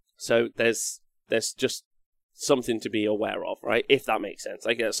 So there's just something to be aware of, right? If that makes sense.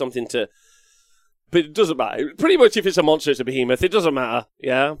 I guess something to... But it doesn't matter. Pretty much if it's a monster, it's a behemoth. It doesn't matter.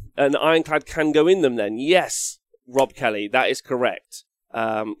 Yeah. An ironclad can go in them then. Yes, Rob Kelly, that is correct.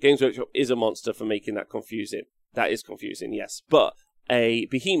 Games Workshop is a monster for making that confusing. That is confusing, yes. But a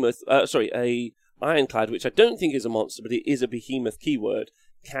behemoth... a ironclad, which I don't think is a monster, but it is a behemoth keyword,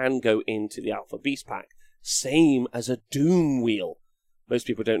 can go into the Alpha Beast Pack. Same as a Doom Wheel. Most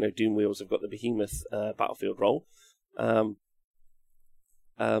people don't know Doom Wheels have got the behemoth battlefield role. So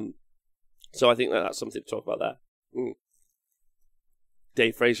I think that's something to talk about there.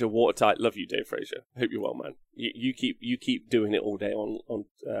 Dave Fraser, watertight. Love you, Dave Fraser. Hope you're well, man. You keep doing it all day on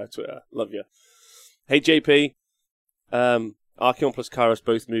Twitter. Love you. Hey, JP. Archeon plus Kairos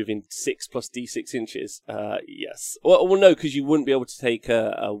both move in 6 plus D6 inches. Yes. Well, no, because you wouldn't be able to take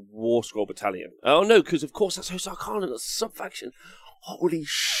a War Scroll battalion. Oh, no, because of course that's Host Arcana, that's a subfaction. Holy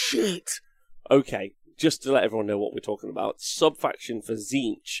shit. Okay, just to let everyone know what we're talking about. Subfaction for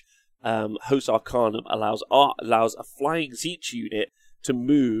Tzeentch, Host Arcanum allows a flying Tzeentch unit to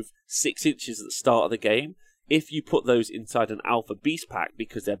move 6 inches at the start of the game. If you put those inside an Alpha Beast Pack,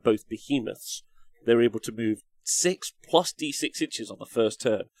 because they're both behemoths, they're able to move 6 plus D6 inches on the first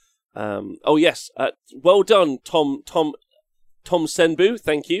turn. Oh yes, well done, Tom Senbu.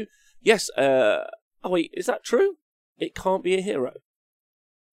 Thank you. Yes. Oh wait, is that true? It can't be a hero.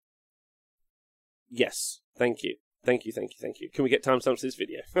 Yes. Thank you. Thank you. Can we get timestamps to this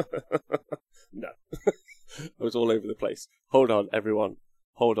video? No. I was all over the place. Hold on, everyone.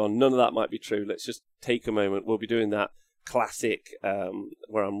 Hold on. None of that might be true. Let's just take a moment. We'll be doing that classic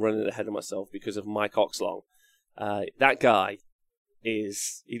where I'm running ahead of myself because of Mike Oxlong. That guy he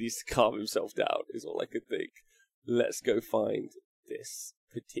needs to calm himself down, is all I could think. Let's go find this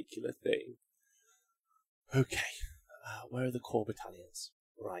particular thing. Okay, where are the core battalions?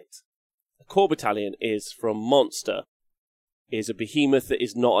 Right. A core battalion is from monster, is a behemoth that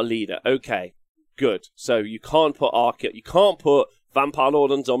is not a leader. Okay, good. So you can't put you can't put Vampire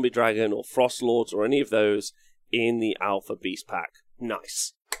Lord and Zombie Dragon or Frost Lords or any of those in the Alpha Beast Pack.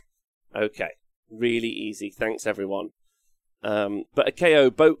 Nice. Okay. Really easy. Thanks, everyone. But a KO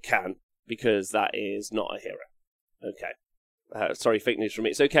boat can, because that is not a hero. Okay. Sorry, fake news from me.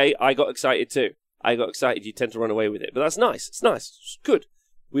 It's okay. I got excited too. You tend to run away with it. But that's nice. It's nice. It's good.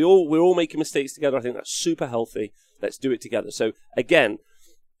 We're all making mistakes together. I think that's super healthy. Let's do it together. So, again,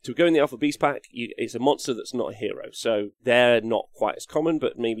 to go in the Alpha Beast Pack, it's a monster that's not a hero. So they're not quite as common,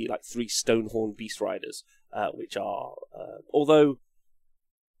 but maybe like 3 Stonehorn Beast Riders, which are... although...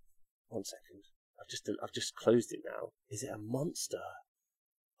 One second. I've just closed it now. Is it a monster?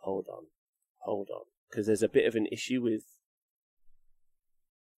 Hold on. Because there's a bit of an issue with...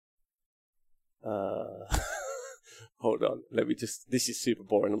 Hold on. Let me just... This is super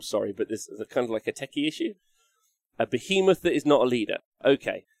boring, I'm sorry, but this is kind of like a techie issue. A behemoth that is not a leader.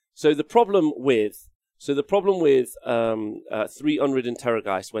 Okay. So the problem with 3 Unrid and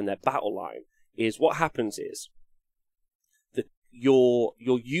Terrorgeist when they're battle line is what happens is your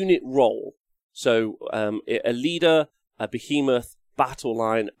unit roll. So a leader, a behemoth, battle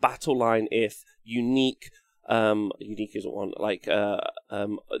line if unique. Unique isn't one, like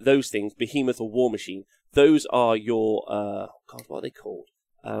those things, behemoth or war machine, those are your God, what are they called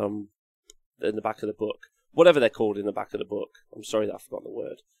in the back of the book, whatever they're called in the back of the book, I'm sorry that I forgot the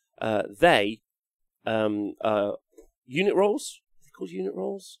word. Unit rolls, are they called unit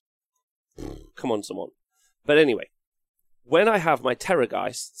rolls? Come on, someone. But anyway, when I have my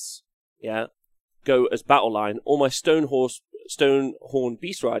Terrorgeists go as battle line, all my Stonehorn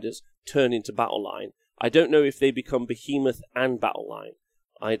Beast Riders turn into battle line. I don't know if they become behemoth and battle line.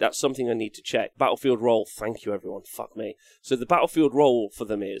 That's something I need to check. Battlefield roll. Thank you, everyone. Fuck me. So the battlefield roll for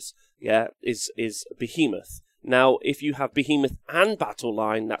them is behemoth. Now, if you have behemoth and battle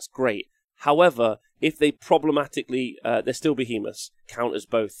line, that's great. However, if they problematically, they're still behemoths. Count as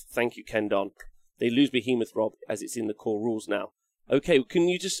both. Thank you, Kendon. They lose behemoth, Rob, as it's in the core rules now. Okay, can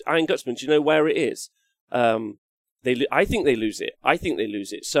you just, Iron Gutsman, do you know where it is? I think they lose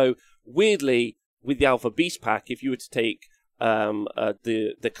it. So weirdly, with the Alpha Beast Pack, if you were to take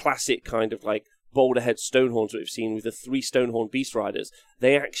the classic kind of like Boulderhead Stonehorns that we've seen with the 3 Stonehorn Beast Riders,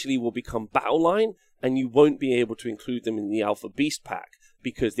 they actually will become battle line, and you won't be able to include them in the Alpha Beast Pack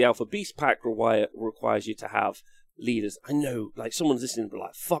because the Alpha Beast Pack requires you to have leaders. I know, like someone's listening, but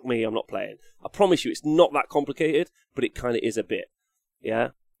like, fuck me, I'm not playing. I promise you, it's not that complicated, but it kind of is a bit.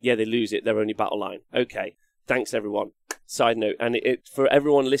 Yeah, they lose it. They're only battle line. Okay. Thanks, everyone. Side note, and for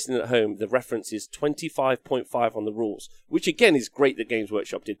everyone listening at home, the reference is 25.5 on the rules, which again is great that Games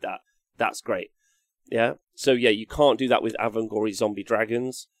Workshop did that. That's great. Yeah. So yeah, you can't do that with Avangori zombie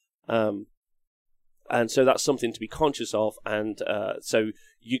dragons, and so that's something to be conscious of. And so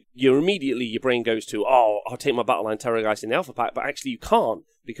you're immediately your brain goes to, oh, I'll take my battle line Terrorgeist in the Alpha Pack, but actually you can't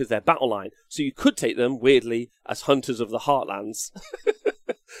because they're battle line. So you could take them weirdly as Hunters of the Heartlands.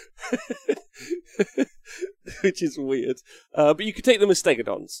 Which is weird. But you could take them as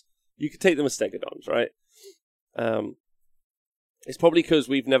Stegodons. Right? It's probably because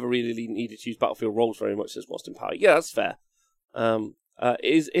we've never really needed to use battlefield rolls very much as Boston Power. Yeah, that's fair.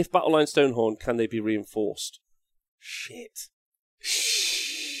 If Battle Line Stonehorn, can they be reinforced? Shit.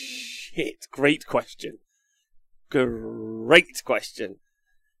 Great question.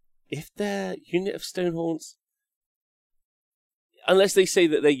 If they're unit of Stonehorns, unless they say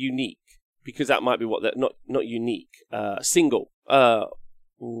that they're unique, because that might be what they're not unique. Single.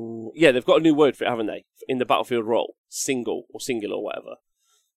 Yeah, they've got a new word for it, haven't they? In the battlefield role, single or singular or whatever.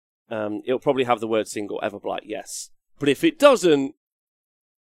 It'll probably have the word single. Everblight, yes. But if it doesn't,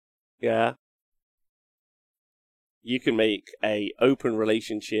 yeah, you can make a open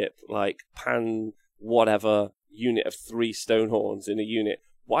relationship like pan whatever unit of 3 Stonehorns in a unit.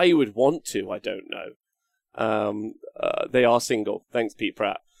 Why you would want to, I don't know. They are single. Thanks, Pete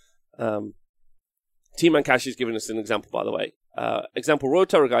Pratt. T-Man Cash has given us an example, by the way. Example, Royal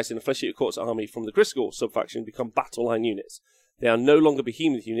Terrorgeist in the Flesh Eater Courts army from the Griskel subfaction become battle line units. They are no longer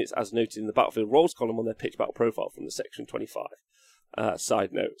behemoth units, as noted in the battlefield roles column on their pitch battle profile from the section 25.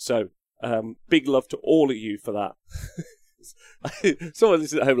 Side note. So, big love to all of you for that. Someone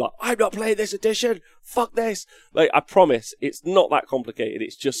listening at home like, I'm not playing this edition. Fuck this. Like, I promise, it's not that complicated.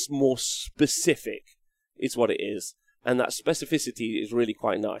 It's just more specific, is what it is. And that specificity is really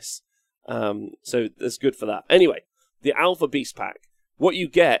quite nice. So that's good for that. Anyway, the Alpha Beast Pack. What you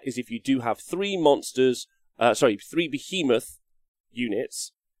get is if you do have 3 behemoth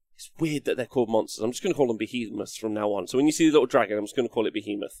units. It's weird that they're called monsters. I'm just going to call them behemoths from now on. So when you see the little dragon, I'm just going to call it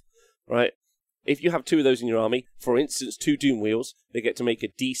behemoth. Right? If you have 2 of those in your army, for instance, 2 Doom Wheels, they get to make a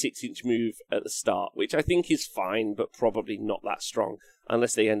D6-inch move at the start, which I think is fine, but probably not that strong,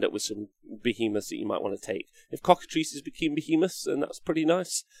 unless they end up with some behemoths that you might want to take. If cockatrices became behemoths, then that's pretty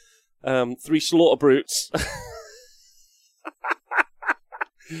nice. 3 Slaughter Brutes.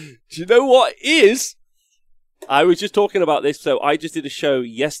 Do you know what is? I was just talking about this, so I just did a show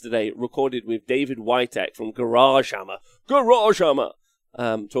yesterday, recorded with David Whitehead from Garage Hammer.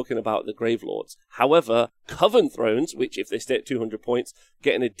 Talking about the Grave Lords. However, Coven Thrones, which if they stay at 200 points,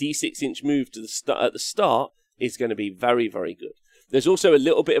 getting a D6-inch move to at the start is going to be very, very good. There's also a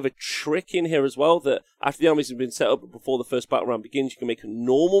little bit of a trick in here as well, that after the armies have been set up before the first battle round begins, you can make a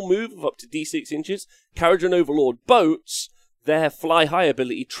normal move of up to D6 inches. Carriage and Overlord boats, their fly high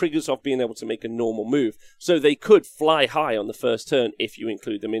ability triggers off being able to make a normal move. So they could fly high on the first turn if you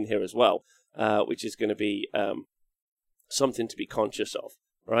include them in here as well, which is going to be something to be conscious of,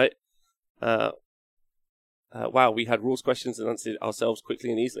 right? Wow, we had rules questions and answered ourselves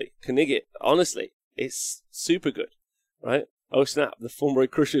quickly and easily. Knigget, honestly, it's super good, right? Oh snap, the Fulmroy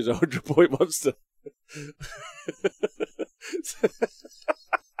Crusher is a 100-point monster.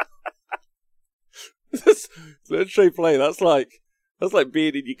 Let's try play. That's like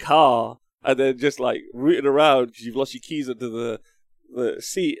being in your car and then just like rooting around because you've lost your keys under the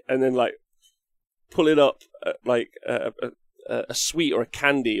seat, and then like pull it up like a sweet or a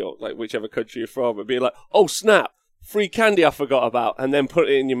candy, or like whichever country you're from, and be like, oh snap, free candy I forgot about, and then put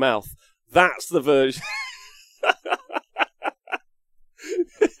it in your mouth. That's the version.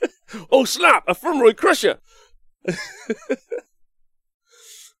 Oh snap, a Fulmroy Crusher.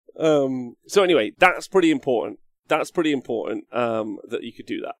 So anyway, that's pretty important. That you could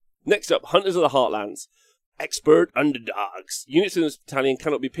do that. Next up, Hunters of the Heartlands. Expert underdogs. Units in this battalion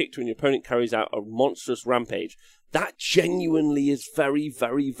cannot be picked when your opponent carries out a monstrous rampage. That genuinely is very,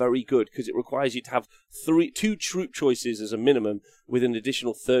 very, very good, because it requires you to have two troop choices as a minimum, with an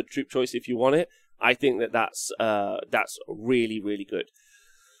additional third troop choice if you want it. I think that's really, really good.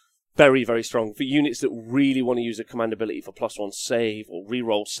 Very, very strong for units that really want to use a command ability for +1 save or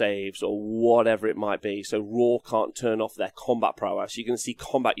reroll saves or whatever it might be. So Raw can't turn off their combat prowess. You're going to see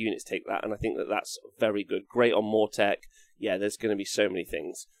combat units take that, and I think that's very good. Great on Mortec. Yeah, there's going to be so many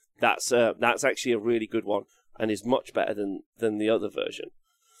things. That's actually a really good one, and is much better than the other version.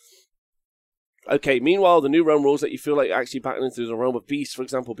 Okay, meanwhile, the new realm rules that you feel like actually battling through the realm of beasts, for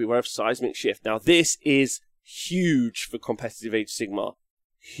example, beware of seismic shift. Now, this is huge for competitive Age of Sigmar.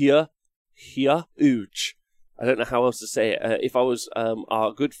 Huge. I don't know how else to say it. If I was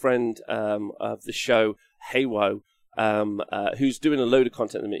our good friend of the show, Heywo, who's doing a load of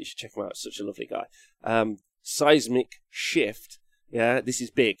content at the minute, you should check him out. Such a lovely guy. Seismic shift. Yeah, this is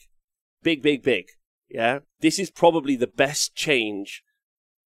big. Big. Yeah, this is probably the best change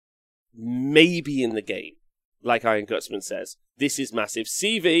maybe in the game. Like Iron Gutsman says, this is massive.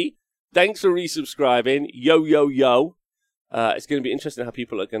 CV, thanks for resubscribing. Yo. It's going to be interesting how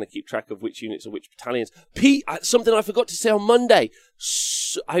people are going to keep track of which units or which battalions. Pete, something I forgot to say on Monday.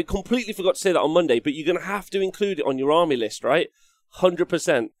 I completely forgot to say that on Monday, but you're going to have to include it on your army list, right?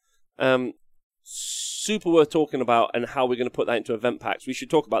 100%. Super worth talking about, and how we're going to put that into event packs. We should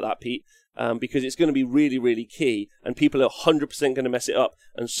talk about that, Pete, because it's going to be really, really key, and people are 100% going to mess it up,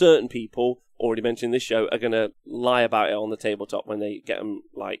 and certain people, already mentioned in this show, are going to lie about it on the tabletop when they get them,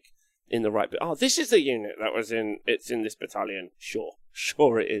 like, in the right bit. Oh, this is the unit that was in. It's in this battalion. Sure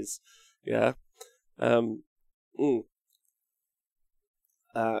it is. Yeah. Me,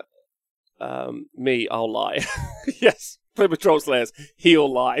 I'll lie. Yes, play Patrol Slayers. He'll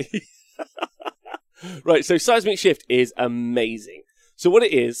lie. Right. So seismic shift is amazing. So what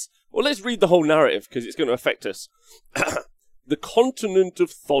it is? Well, let's read the whole narrative because it's going to affect us. The continent of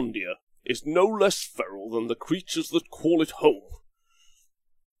Thondia is no less feral than the creatures that call it home.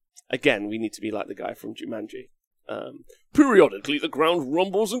 Again, we need to be like the guy from Jumanji. Periodically, the ground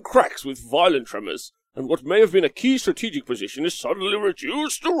rumbles and cracks with violent tremors, and what may have been a key strategic position is suddenly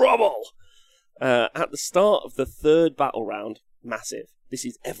reduced to rubble. At the start of the third battle round, massive. This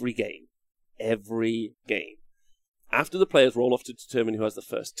is every game. Every game. After the players roll off to determine who has the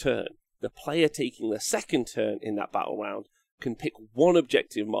first turn, the player taking the second turn in that battle round can pick one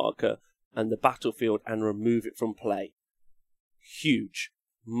objective marker and the battlefield and remove it from play. Huge.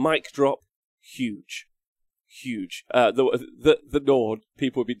 Mic drop, huge. The Norn,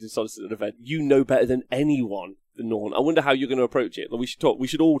 people would be dishonest at an event. You know better than anyone the Norn. I wonder how you're going to approach it. We should talk. We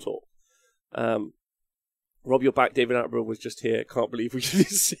should all talk. Rob, you're back. David Attenborough was just here. Can't believe we didn't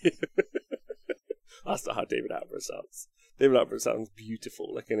see him. That's not how David Attenborough sounds. David Attenborough sounds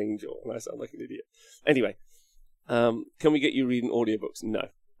beautiful, like an angel, and I sound like an idiot. Anyway, can we get you reading audiobooks? No.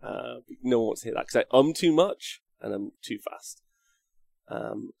 No one wants to hear that because I too much and I'm too fast.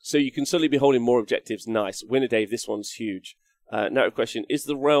 So you can suddenly be holding more objectives. Nice. Winner Dave, this one's huge. Narrative question, is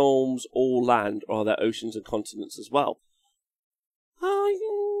the realms all land, or are there oceans and continents as well?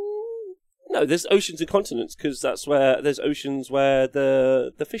 No, there's oceans and continents, because that's where there's oceans where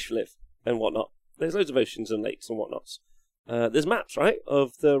the fish live and whatnot. There's loads of oceans and lakes and whatnots. There's maps, right,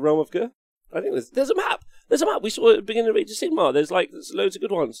 of the realm of Gur? I think there's a map. There's a map. We saw it at the beginning of Age of Sigmar. There's loads of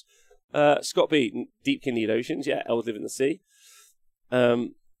good ones. Scott B, deep can need oceans. Yeah, elves live in the sea.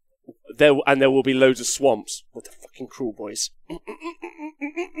 There will be loads of swamps. What the fucking Cruel Boys.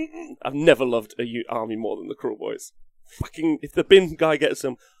 I've never loved a army more than the Cruel Boys. Fucking, if the bin guy gets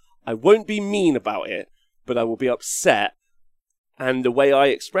them, I won't be mean about it, but I will be upset. And the way I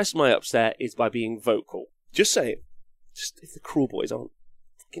express my upset is by being vocal. Just saying. Just if the Cruel Boys aren't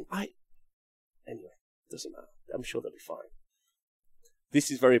fucking... Anyway, doesn't matter. I'm sure they'll be fine. This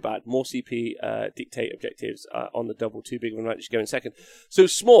is very bad. More CP dictate objectives on the double. Too big of an advantage to go in second. So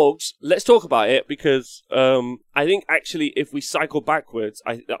Smogs, let's talk about it because I think actually if we cycle backwards,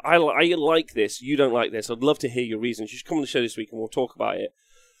 I like this. You don't like this. I'd love to hear your reasons. You should come on the show this week and we'll talk about it.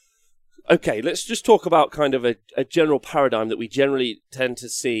 Okay, let's just talk about kind of a general paradigm that we generally tend to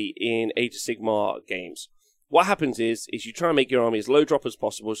see in Age of Sigmar games. What happens is you try and make your army as low drop as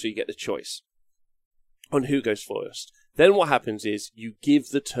possible so you get the choice on who goes first. Then what happens is you give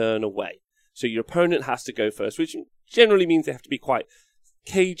the turn away. So your opponent has to go first, which generally means they have to be quite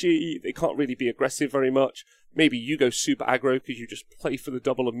cagey. They can't really be aggressive very much. Maybe you go super aggro because you just play for the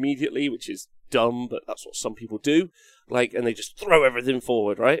double immediately, which is dumb, but that's what some people do. And they just throw everything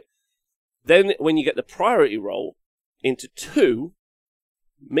forward, right? Then when you get the priority roll into 2,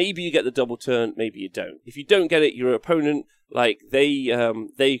 maybe you get the double turn, maybe you don't. If you don't get it, your opponent,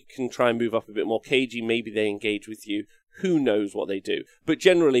 they can try and move up a bit more cagey. Maybe they engage with you. Who knows what they do? But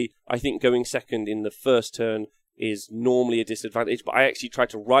generally, I think going second in the first turn is normally a disadvantage. But I actually try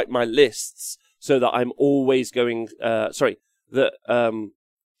to write my lists so that I'm always going. I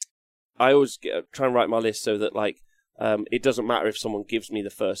always try and write my list so that it doesn't matter if someone gives me the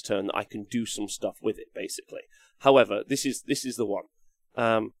first turn, that I can do some stuff with it, basically. However, this is the one.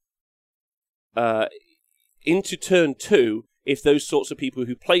 Into turn 2, if those sorts of people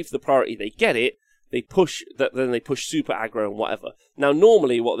who play for the priority, they get it, then they push super aggro and whatever. Now,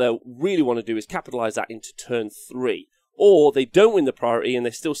 normally, what they'll really want to do is capitalize that into turn 3. Or they don't win the priority and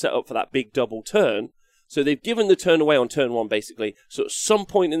they're still set up for that big double turn. So they've given the turn away on turn 1, basically. So at some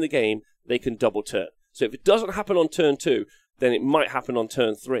point in the game, they can double turn. So if it doesn't happen on turn 2, then it might happen on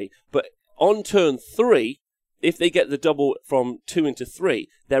turn 3. But on turn 3, if they get the double from 2 into 3,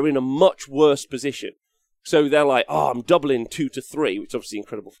 they're in a much worse position. So they're like, I'm doubling 2 to 3, which is obviously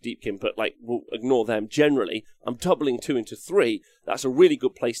incredible for Deepkin, but we'll ignore them generally. I'm doubling 2 into 3. That's a really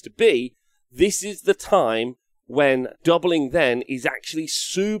good place to be. This is the time when doubling then is actually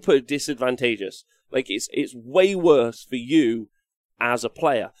super disadvantageous. It's way worse for you as a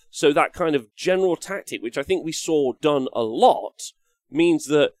player. So that kind of general tactic, which I think we saw done a lot, means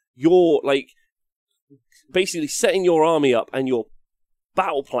that you're basically setting your army up and your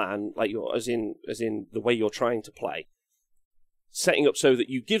battle plan, as in the way you're trying to play, setting up so that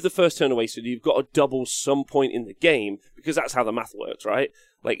you give the first turn away so that you've got to double some point in the game, because that's how the math works, right?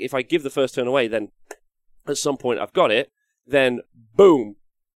 If I give the first turn away, then at some point I've got it, then boom,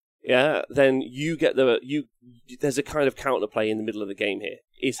 yeah, then you get there's a kind of counterplay in the middle of the game here,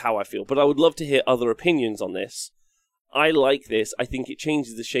 is how I feel. But I would love to hear other opinions on this. I like this. I think it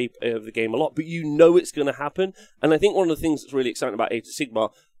changes the shape of the game a lot, but you know it's going to happen. And I think one of the things that's really exciting about Age of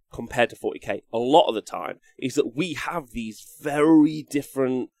Sigmar compared to 40k a lot of the time is that we have these very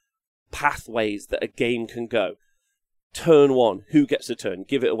different pathways that a game can go. Turn 1, who gets the turn?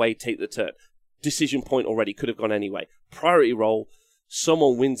 Give it away, take the turn. Decision point already, could have gone anyway. Priority roll,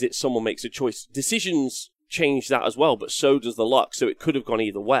 someone wins it, someone makes a choice. Decisions change that as well, but so does the luck, so it could have gone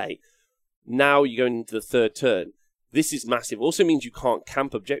either way. Now you're going into the third turn. This is massive. Also means you can't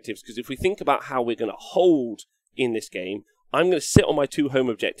camp objectives, because if we think about how we're going to hold in this game, I'm going to sit on my 2 home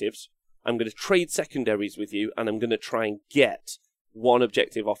objectives, I'm going to trade secondaries with you, and I'm going to try and get one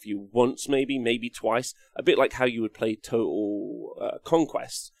objective off you once, maybe twice, a bit like how you would play Total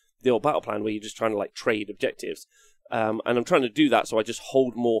Conquest, the old battle plan where you're just trying to trade objectives. And I'm trying to do that so I just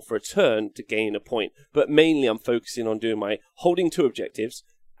hold more for a turn to gain a point. But mainly I'm focusing on doing my holding 2 objectives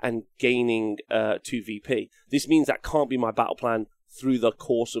and gaining 2 VP. This means that can't be my battle plan through the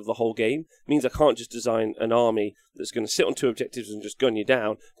course of the whole game. It means I can't just design an army that's going to sit on 2 objectives and just gun you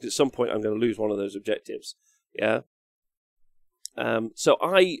down, because at some point I'm going to lose one of those objectives. Yeah. So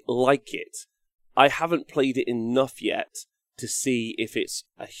I like it. I haven't played it enough yet to see if it's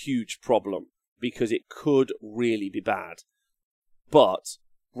a huge problem, because it could really be bad. But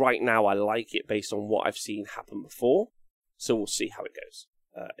right now I like it based on what I've seen happen before. So we'll see how it goes.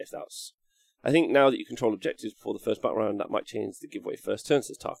 I think now that you control objectives before the first battle round, that might change the giveaway first turn,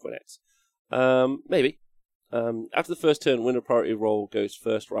 says Tarquin X. Maybe. After the first turn, winner priority roll goes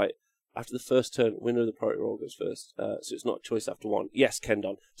first, right? After the first turn, winner of the priority roll goes first. So it's not a choice after 1. Yes,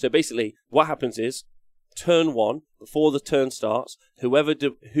 Kendon. So basically, what happens is, turn 1, before the turn starts,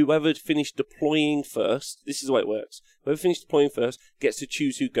 whoever finished deploying first, this is the way it works, whoever finished deploying first gets to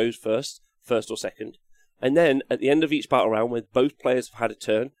choose who goes first or second. And then, at the end of each battle round, when both players have had a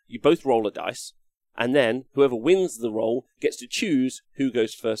turn, you both roll a dice, and then whoever wins the roll gets to choose who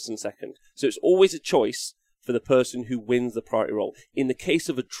goes first and second. So it's always a choice for the person who wins the priority roll. In the case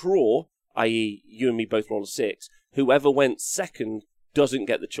of a draw, i.e. you and me both roll a 6, whoever went second doesn't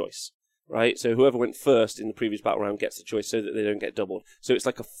get the choice. right? So whoever went first in the previous battle round gets the choice so that they don't get doubled. So it's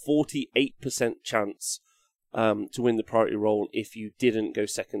like a 48% chance to win the priority roll if you didn't go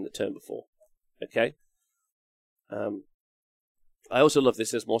second the turn before. Okay? I also love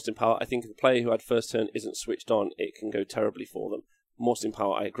this as Morse Power. I think if the player who had first turn isn't switched on, it can go terribly for them. Morse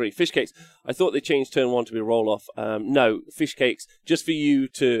Power, I agree. Fish Cakes, I thought they changed turn 1 to be a roll-off. No, Fish Cakes, just for you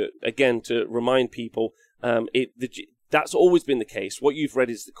to, again, to remind people, that's always been the case. What you've read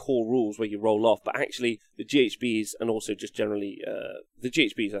is the core rules where you roll off, but actually the GHBs and also just generally the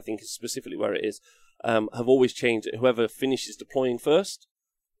GHBs, I think is specifically where it is, have always changed it. Whoever finishes deploying first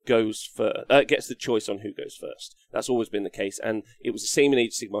gets the choice on who goes first. That's always been the case, and it was the same in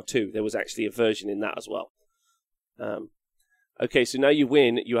Age of Sigmar 2. There was actually a version in that as well. Okay, so now you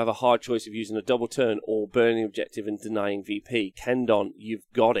win. You have a hard choice of using a double turn or burning objective and denying VP. Kendon, you've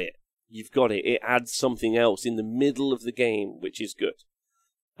got it. You've got it. It adds something else in the middle of the game, which is good.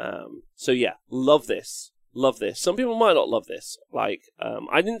 So yeah, love this. Love this. Some people might not love this. Like,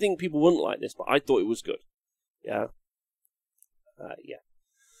 I didn't think people wouldn't like this, but I thought it was good. Yeah. Yeah.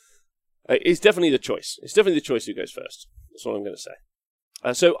 It's definitely the choice. It's definitely the choice who goes first. That's what I'm going to say.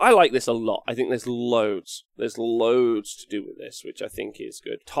 So I like this a lot. I think there's loads. There's loads to do with this, which I think is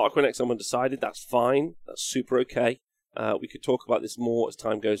good. Tarquin X undecided. That's fine. That's super okay. We could talk about this more as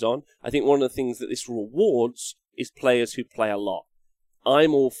time goes on. I think one of the things that this rewards is players who play a lot.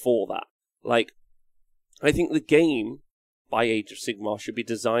 I'm all for that. Like, I think the game by Age of Sigmar should be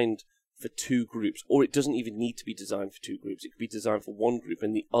designed for 2 groups, or it doesn't even need to be designed for 2 groups. It could be designed for 1 group,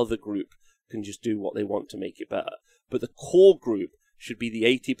 and the other group can just do what they want to make it better. But the core group should be the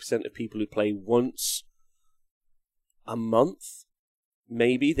 80% of people who play once a month,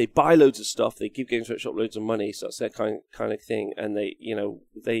 maybe. They buy loads of stuff, they give Games Workshop loads of money, so that's their kind of thing, and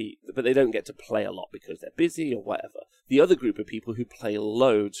but they don't get to play a lot because they're busy or whatever. The other group of people who play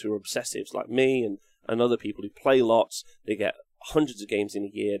loads, who are obsessives, like me and other people who play lots, they get hundreds of games in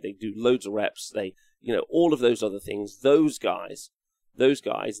a year, they do loads of reps, all of those other things, those guys,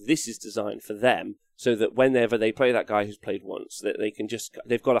 this is designed for them, so that whenever they play that guy who's played once, that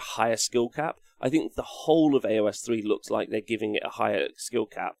they've got a higher skill cap. I think the whole of AOS 3 looks like they're giving it a higher skill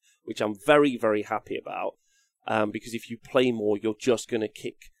cap, which I'm very, very happy about, because if you play more, you're just going to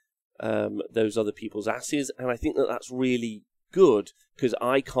kick those other people's asses, and I think that that's really good, because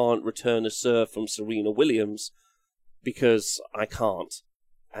I can't return a serve from Serena Williams, because I can't,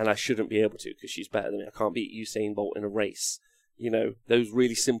 and I shouldn't be able to, because she's better than me. I can't beat Usain Bolt in a race. Those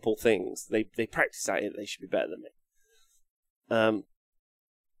really simple things. They practice at it, they should be better than me.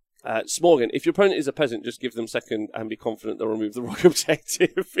 Smorgan, if your opponent is a peasant, just give them second and be confident they'll remove the wrong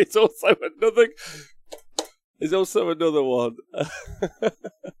objective. It's also another one.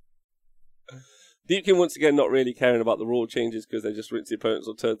 Deepkin, once again, not really caring about the rule changes because they just rinse the opponents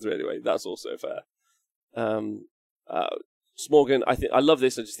on turn 3 anyway. That's also fair. Smorgan, I love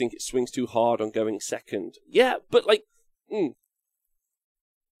this. I just think it swings too hard on going second. Yeah, but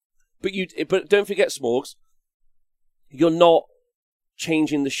But don't forget, Smorgs, you're not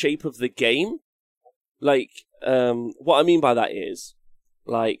changing the shape of the game. Like, what I mean by that is,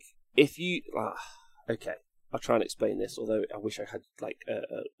 like, if you... okay, I'll try and explain this, although I wish I had, like,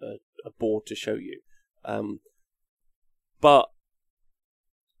 a board to show you. But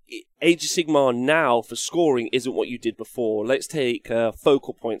Age of Sigmar now for scoring isn't what you did before. Let's take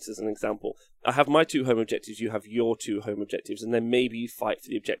focal points as an example. I have my 2 home objectives, you have your 2 home objectives, and then maybe you fight for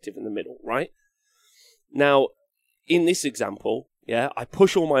the objective in the middle, right? Now, in this example, yeah, I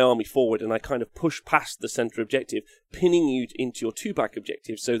push all my army forward and I kind of push past the center objective, pinning you into your 2-back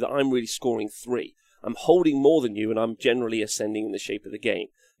objective so that I'm really scoring 3. I'm holding more than you and I'm generally ascending in the shape of the game.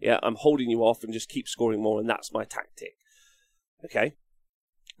 Yeah, I'm holding you off and just keep scoring more, and that's my tactic. Okay?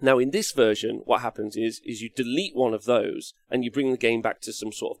 Now, in this version, what happens is you delete one of those and you bring the game back to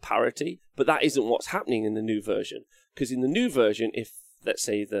some sort of parity, but that isn't what's happening in the new version. Because in the new version, if, let's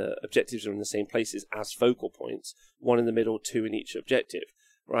say, the objectives are in the same places as focal points, 1 in the middle, 2 in each objective,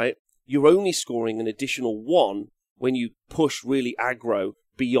 right? You're only scoring an additional 1 when you push really aggro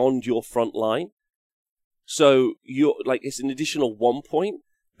beyond your front line. So it's an additional 1 point,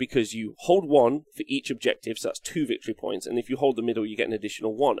 because you hold 1 for each objective, so that's 2 victory points, and if you hold the middle, you get an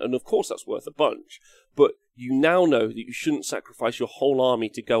additional 1, and of course that's worth a bunch, but you now know that you shouldn't sacrifice your whole army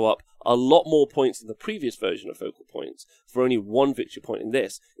to go up a lot more points in the previous version of focal points for only 1 victory point in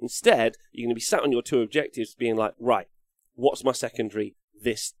this. Instead, you're going to be sat on your 2 objectives being like, right, what's my secondary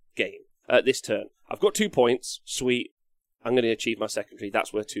this game, this turn? I've got 2 points, sweet, I'm going to achieve my secondary,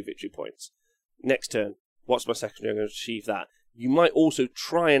 that's worth 2 victory points. Next turn, what's my secondary? I'm going to achieve that. You might also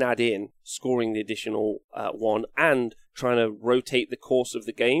try and add in scoring the additional 1 and trying to rotate the course of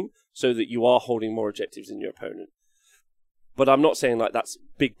the game so that you are holding more objectives than your opponent. But I'm not saying like that's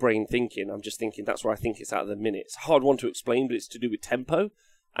big brain thinking. I'm just thinking that's where I think it's at the minute. It's a hard one to explain, but it's to do with tempo.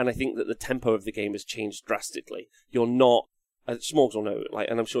 And I think that the tempo of the game has changed drastically. You're not, Smogs will know, like,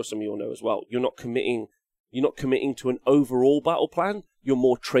 and I'm sure some of you will know as well. You're not committing to an overall battle plan. You're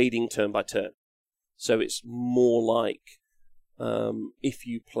more trading turn by turn. So it's more like if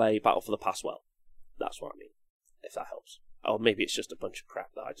you play Battle for the Past well. That's what I mean. If that helps. Or maybe it's just a bunch of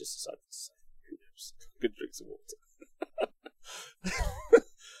crap that I just decided to say. Who knows? Good drink some water.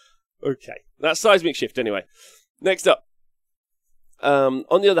 Okay, that's seismic shift anyway. Next up.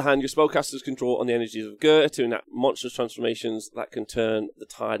 On the other hand, your spellcasters can draw on the energies of Gur to enact monstrous transformations that can turn the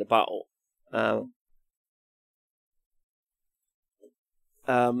tide of battle.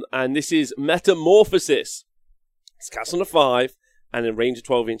 And this is Metamorphosis. It's cast on a 5 and in range of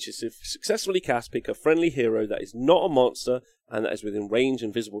 12 inches. If successfully cast, pick a friendly hero that is not a monster and that is within range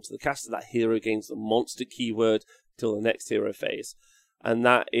and visible to the caster. That hero gains the monster keyword till the next hero phase. And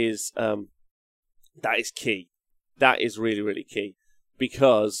that is key. That is really, really key.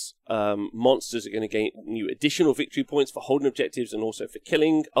 Because monsters are going to gain you additional victory points for holding objectives and also for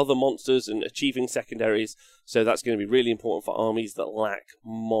killing other monsters and achieving secondaries. So that's going to be really important for armies that lack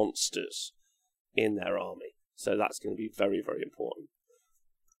monsters in their army. So that's going to be very, very important.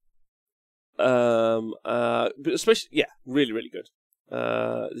 But especially, yeah, really, really good.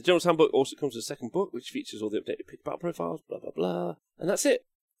 The General's Handbook also comes with a second book, which features all the updated pick battle profiles, blah, blah, blah. And that's it.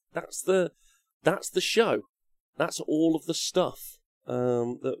 That's the show. That's all of the stuff.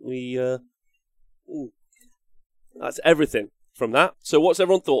 That we that's everything from that. So what's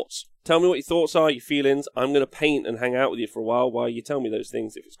everyone's thoughts? Tell me what your thoughts are, your feelings. I'm going to paint and hang out with you for a while you tell me those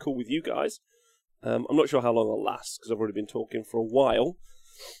things if it's cool with you guys. I'm not sure how long I'll last because I've already been talking for a while,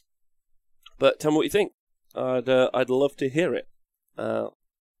 but tell me what you think. I'd love to hear it. So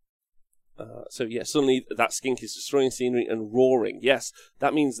yeah, suddenly that skink is destroying scenery and roaring. Yes,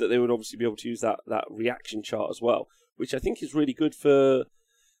 that means that they would obviously be able to use that reaction chart as well, which I think is really good for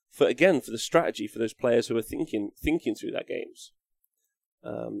the strategy for those players who are thinking through their games.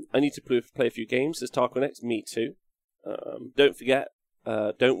 I need to play a few games, says Tarquinex. Me too. Don't forget,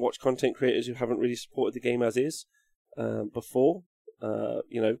 don't watch content creators who haven't really supported the game as is before.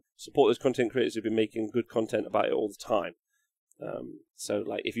 Support those content creators who've been making good content about it all the time. So,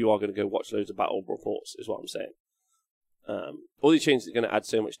 like, if you are going to go watch loads of battle reports, is what I'm saying. All these changes are going to add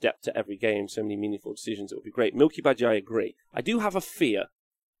so much depth to every game, so many meaningful decisions. It would be great. Milky Badger, I agree. I do have a fear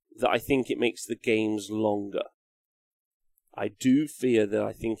that I think it makes the games longer.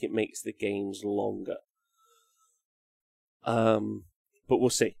 But we'll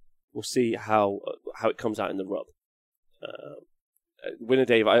see. We'll see how it comes out in the rub. Winner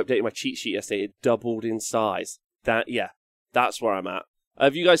Dave, I updated my cheat sheet yesterday. It doubled in size. That's where I'm at.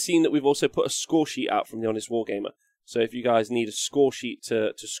 Have you guys seen that we've also put a score sheet out from the Honest Wargamer? So if you guys need a score sheet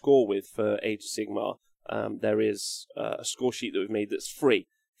to score with for Age of Sigmar, there is a score sheet that we've made that's free.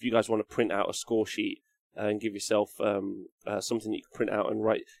 If you guys want to print out a score sheet and give yourself something you can print out and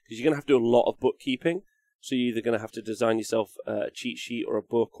write, because you're going to have to do a lot of bookkeeping. So you're either going to have to design yourself a cheat sheet or a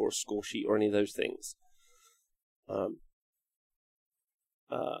book or a score sheet or any of those things.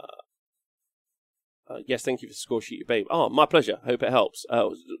 Yes, thank you for the score sheet, babe. Oh, my pleasure. Hope it helps.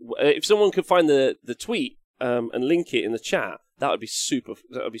 If someone could find the tweet and link it in the chat, that would be super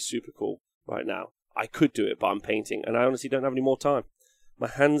cool right now. I could do it, but I'm painting, and I honestly don't have any more time. My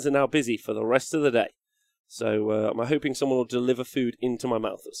hands are now busy for the rest of the day. So I'm hoping someone will deliver food into my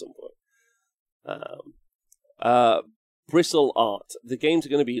mouth at some point. Bristle Art. The games are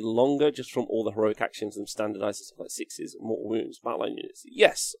going to be longer just from all the heroic actions and standardized stuff like 6s, mortal wounds, battleline units.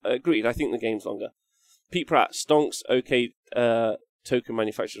 Yes, agreed. I think the game's longer. Pete Pratt, Stonks, OK, token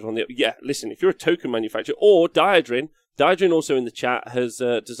manufacturers on the... Yeah, listen, if you're a token manufacturer, or Diadrin also in the chat has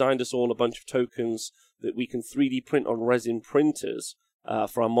designed us all a bunch of tokens that we can 3D print on resin printers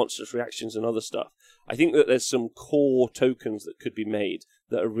for our monstrous reactions and other stuff. I think that there's some core tokens that could be made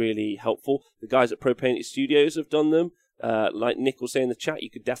that are really helpful. The guys at Propainted Studios have done them. Like Nick will say in the chat, you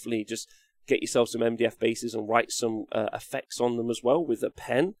could definitely just get yourself some MDF bases and write some effects on them as well with a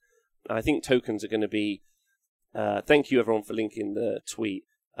pen. I think tokens are going to be... thank you everyone for linking the tweet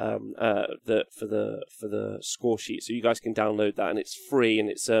for the score sheet, so you guys can download that, and it's free, and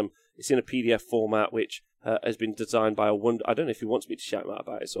it's in a PDF format which has been designed by a wonder. I don't know if he wants me to shout him out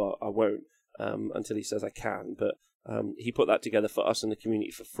about it, so I won't until he says I can. But he put that together for us in the community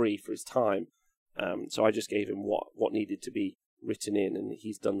for free for his time. So I just gave him what needed to be written in, and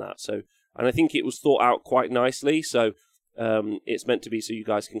he's done that. So, and I think it was thought out quite nicely. So it's meant to be so you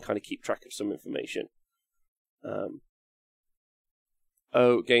guys can kind of keep track of some information.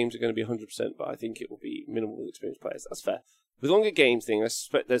 oh, games are going to be 100%, but I think it will be minimal experienced players. That's fair. With longer games thing, I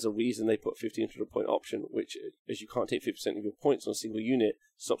suspect there's a reason they put 1500 point option, which, as you can't take 50% of your points on a single unit,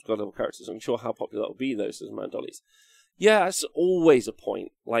 stops god level characters. I'm sure how popular that will be, though, says Mandollies. Yeah, that's always a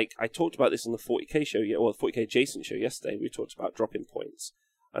point. Like, I talked about this on the 40k show, or the 40k adjacent show yesterday. We talked about dropping points.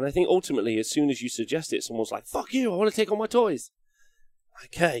 And I think ultimately, as soon as you suggest it, someone's like, fuck you, I want to take all my toys.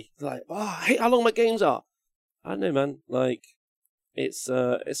 Okay. Like, oh, I hate how long my games are. I don't know, man. Like, it's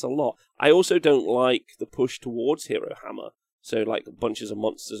a lot. I also don't like the push towards Hero Hammer. So, like, bunches of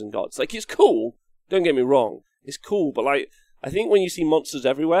monsters and gods. Like, it's cool. Don't get me wrong. It's cool, but, like, I think when you see monsters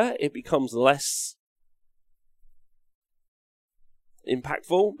everywhere, it becomes less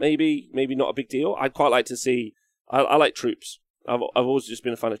impactful. Maybe not a big deal. I'd quite like to see... I like troops. I've always just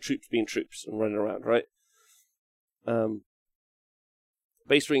been a fan of troops being troops and running around, right?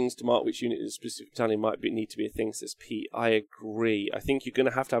 Base rings to mark which unit in a specific battalion need to be a thing, says Pete. I agree. I think you're going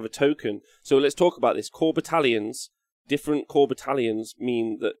to have a token. So let's talk about this. Core battalions... Different core battalions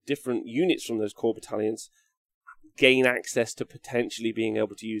mean that different units from those core battalions gain access to potentially being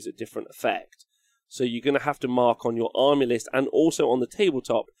able to use a different effect. So you're going to have to mark on your army list and also on the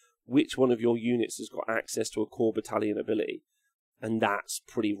tabletop which one of your units has got access to a core battalion ability. And that's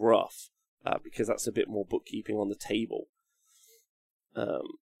pretty rough because that's a bit more bookkeeping on the table.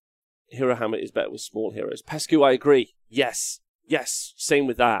 Hero Hammer is better with small heroes. Pescu, I agree. Yes, same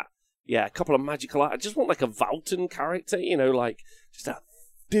with that. Yeah, a couple of magical... I just want like a Valton character, you know, like just a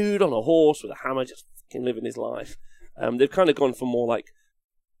dude on a horse with a hammer just fucking living his life. They've kind of gone for more like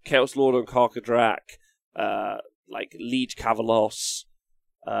Chaos Lord on Karkadrak, like Liege Kavalos,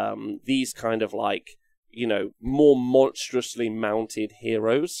 these kind of like, you know, more monstrously mounted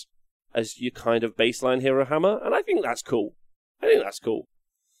heroes as your kind of baseline Hero Hammer, and I think that's cool.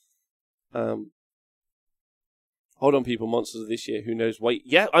 Hold on, people. Monsters of this year. Who knows? Wait.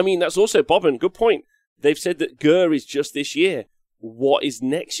 Yeah, I mean, that's also Bobbin. Good point. They've said that Gur is just this year. What is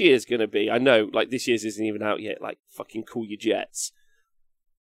next year's going to be? I know, like, this year's isn't even out yet. Like, fucking cool your jets.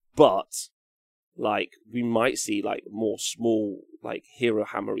 But, like, we might see, like, more small, like, Hero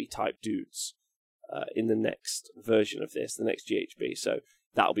Hammery type dudes in the next version of this, the next GHB. So,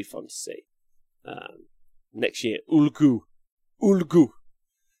 that'll be fun to see. Next year, Ulgu.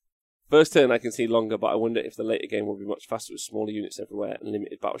 First turn I can see longer, but I wonder if the later game will be much faster with smaller units everywhere and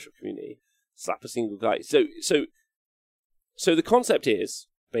limited battleship community. Slap a single guy. So the concept is,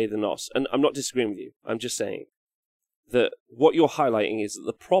 Bathe the Nos, and I'm not disagreeing with you, I'm just saying that what you're highlighting is that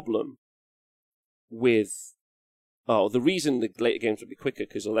the problem with... the reason the later games will be quicker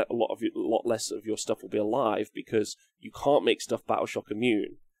because a lot less of your stuff will be alive because you can't make stuff Battleshock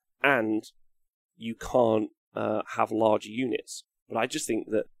immune and you can't have larger units. But I just think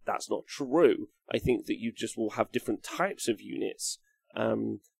that that's not true. I think that you just will have different types of units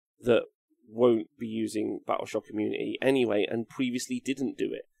that won't be using Battleshock immunity anyway, and previously didn't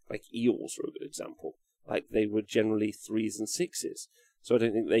do it. Like Eels are a good example. Like they were generally 3s and 6s. So I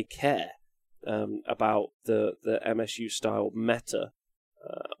don't think they care about the MSU style meta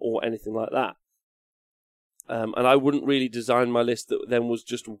or anything like that. And I wouldn't really design my list that then was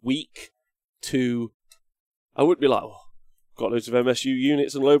just weak to... I wouldn't be like, oh, got loads of MSU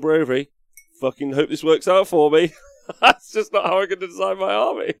units and low bravery. Fucking hope this works out for me. That's just not how I'm going to design my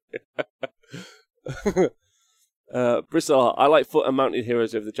army. Bristle, I like foot and mounted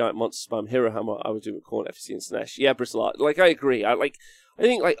heroes over the giant monster spam. Hero Hammer, I would do with Corn, FFC, and Snesh. Yeah, Bristle, like I agree. I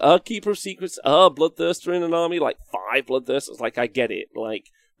think like a Keeper of Secrets, Bloodthirster in an army, like 5 Bloodthirsters. Like I get it, like,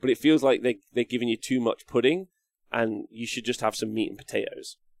 but it feels like they're giving you too much pudding, and you should just have some meat and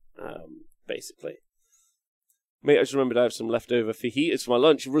potatoes, basically. Mate, I just remembered I have some leftover fajitas for my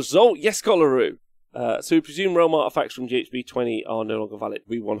lunch. Result, yes, Collaroo. So we presume realm artifacts from GHB 20 are no longer valid.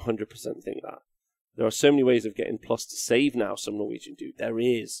 We 100% think that. There are so many ways of getting plus to save now, some Norwegian do. There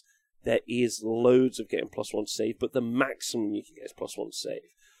is loads of getting +1 to save, but the maximum you can get is +1 to save.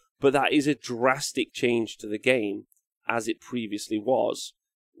 But that is a drastic change to the game as it previously was,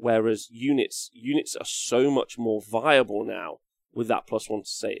 whereas units are so much more viable now with that +1 to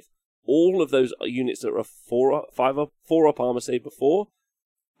save. All of those units that were 4 up armor save before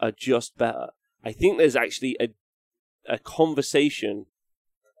are just better. I think there's actually a conversation.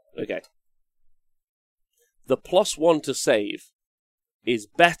 Okay. The +1 to save is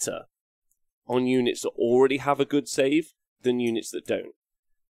better on units that already have a good save than units that don't.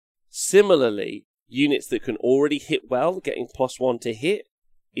 Similarly, units that can already hit well, getting +1 to hit,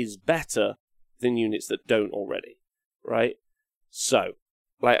 is better than units that don't already. Right? So,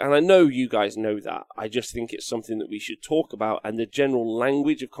 and I know you guys know that. I just think it's something that we should talk about, and the general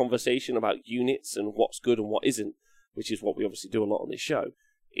language of conversation about units and what's good and what isn't which is what we obviously do a lot on this show,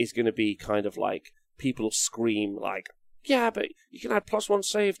 is going to be kind of like people will scream like, yeah, but you can add +1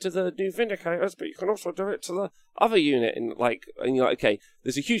 save to the new Vindicators, but you can also do it to the other unit. And you're like, okay,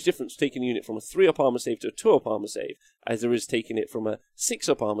 there's a huge difference taking a unit from a 3-up armor save to a 2-up armor save, as there is taking it from a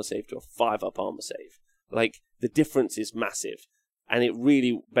 6-up armor save to a 5-up armor save. Like, the difference is massive, and it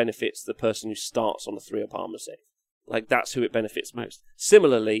really benefits the person who starts on a 3-up armor save. Like, that's who it benefits most.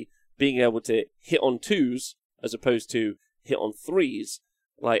 Similarly, being able to hit on 2s as opposed to hit on 3s,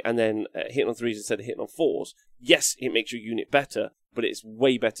 like, and then hit on 3s instead of hitting on 4s. Yes, it makes your unit better, but it's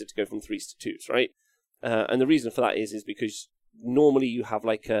way better to go from 3s to 2s, right? And the reason for that is because normally you have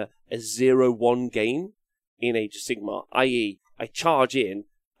like a 0-1 gain in Age of Sigmar, i.e., I charge in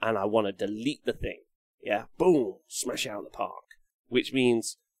and I want to delete the thing. Yeah, boom, smash out of the park. Which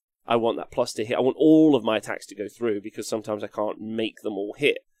means I want that plus to hit. I want all of my attacks to go through because sometimes I can't make them all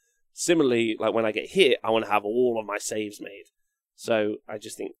hit. Similarly, like when I get hit, I want to have all of my saves made. So I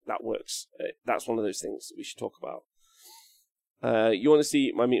just think that works. That's one of those things that we should talk about. You want to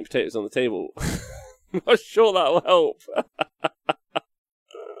see my meat and potatoes on the table? I'm not sure that will help.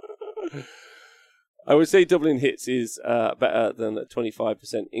 I would say doubling hits is better than a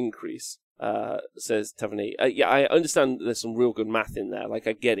 25% increase, says Taverny. Yeah, I understand there's some real good math in there. Like,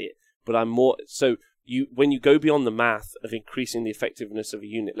 I get it. But I'm more... So, when you go beyond the math of increasing the effectiveness of a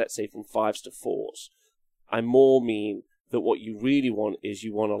unit, let's say from 5s to 4s, I more mean that what you really want is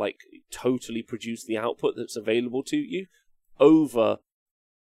you want to, like, totally produce the output that's available to you over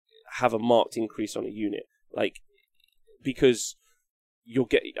have a marked increase on a unit. Like, because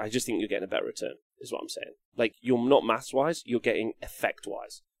I just think you're getting a better return, is what I'm saying. Like, you're not maths-wise, you're getting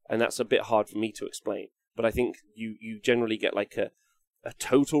effect-wise. And that's a bit hard for me to explain. But I think you generally get, like, a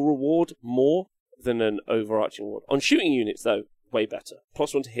total reward more than an overarching reward. On shooting units, though, way better.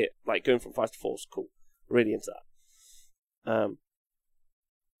 +1 to hit, like, going from 5 to 4 is cool. Really into that.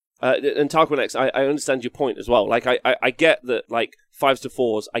 And Tarquin X, I understand your point as well. Like, I get that, like, 5s to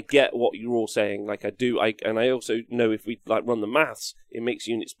 4s, I get what you're all saying. Like, I do, and I also know if we, like, run the maths, it makes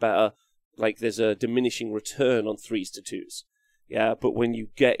units better. Like, there's a diminishing return on 3s to 2s. Yeah, but when you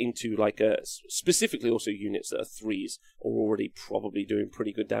get into, like, specifically also units that are 3s are already probably doing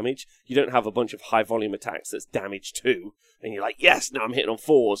pretty good damage, you don't have a bunch of high-volume attacks that's damage 2, and you're like, yes, now I'm hitting on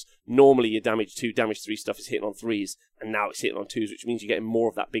 4s. Normally your damage 2, damage 3 stuff is hitting on 3s, and now it's hitting on 2s, which means you're getting more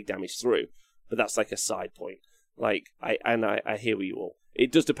of that big damage through. But that's like a side point. Like, I hear what you all.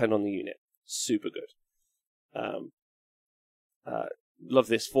 It does depend on the unit. Super good. Love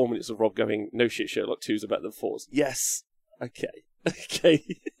this 4 minutes of Rob going, no shit, Sherlock, 2s are better than 4s. Yes! Okay. Okay.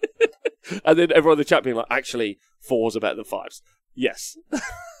 And then everyone in the chat being like, actually, 4s are better than 5s. Yes.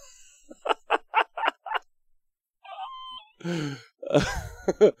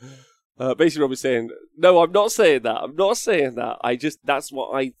 Basically, Rob is saying, no, I'm not saying that. I'm not saying that. That's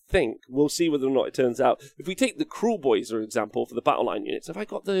what I think. We'll see whether or not it turns out. If we take the Cruel Boys, for example, for the battle line units, have I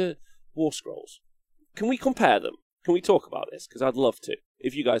got the War Scrolls? Can we compare them? Can we talk about this? Because I'd love to,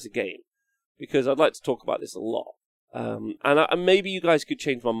 if you guys are game. Because I'd like to talk about this a lot. And maybe you guys could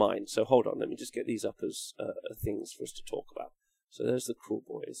change my mind. So hold on, let me just get these up as things for us to talk about. So there's the Cruel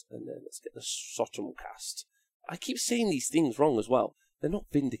Boys, and then let's get the Sodom cast. I keep saying these things wrong as well. They're not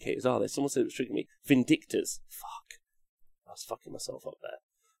Vindicators, are they? Someone said it was tricking me. Vindictors. Fuck. I was fucking myself up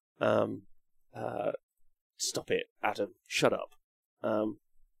there. Stop it, Adam. Shut up.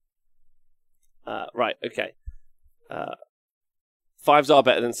 Right, okay. 5s are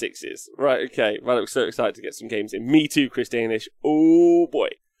better than 6s. Right, okay. Right, I'm so excited to get some games in. Me too, Chris Danish. Oh, boy.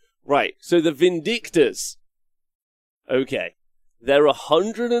 Right, so the Vindictors. Okay. They're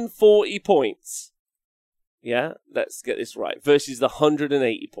 140 points. Yeah, let's get this right. Versus the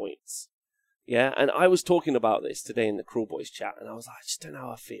 180 points. Yeah, and I was talking about this today in the Cruel Boys chat, and I was like, I just don't know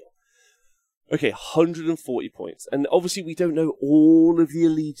how I feel. Okay, 140 points. And obviously we don't know all of the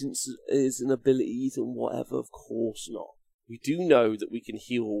allegiances and abilities and whatever, of course not. We do know that we can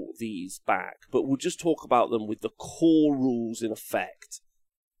heal these back, but we'll just talk about them with the core rules in effect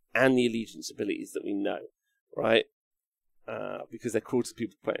and the allegiance abilities that we know, right? Because they're cruel to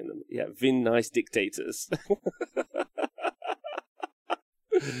people playing them. Yeah, Vin nice dictators.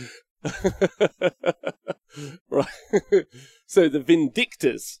 Right. So the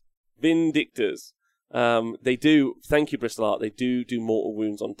Vindictors, they do, thank you Bristol Art, they do mortal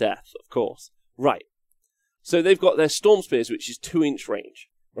wounds on death, of course. Right. So they've got their Storm Spears, which is 2-inch range,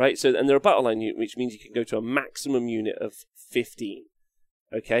 right? So, and they're a battle line unit, which means you can go to a maximum unit of 15.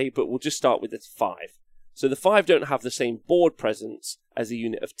 Okay, but we'll just start with the 5. So the 5 don't have the same board presence as a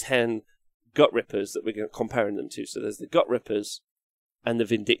unit of 10 Gut Rippers that we're comparing them to. So there's the Gut Rippers and the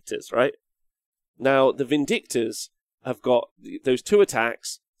Vindictors, right? Now, the Vindictors have got those 2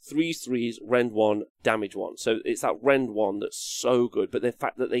 attacks, 3s, rend 1, damage 1. So it's that rend 1 that's so good, but the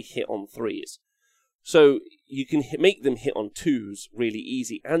fact that they hit on 3s. So you can make them hit on 2s really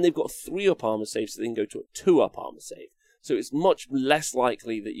easy, and they've got 3-up armor saves, so they can go to a 2-up armor save. So it's much less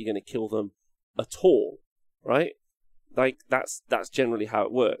likely that you're going to kill them at all, right? Like, that's generally how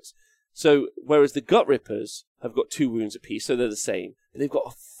it works. So, whereas the Gut Rippers have got 2 wounds apiece, so they're the same, but they've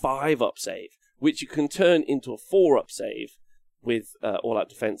got a 5-up save, which you can turn into a 4-up save with all-out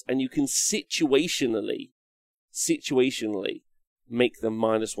defense, and you can situationally make them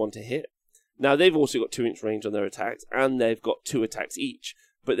 -1 to hit. Now, they've also got 2-inch range on their attacks, and they've got 2 attacks each,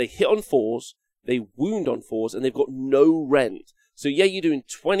 but they hit on 4s, they wound on 4s, and they've got no rend. So, yeah, you're doing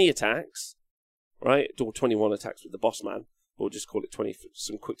 20 attacks, right? Or 21 attacks with the boss man. Or just call it 20 for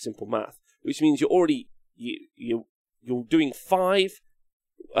some quick, simple math. Which means you're already you're doing 5.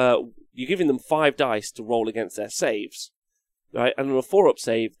 You're giving them 5 dice to roll against their saves, right? And on a 4-up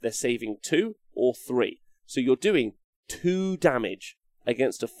save, they're saving 2 or 3. So you're doing 2 damage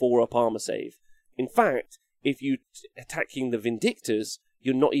against a 4-up armor save. In fact, if you're attacking the Vindictors,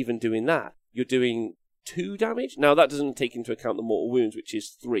 you're not even doing that. You're doing 2 damage. Now that doesn't take into account the mortal wounds, which is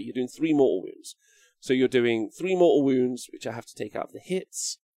 3. You're doing 3 mortal wounds. So you're doing 3 mortal wounds, which I have to take out of the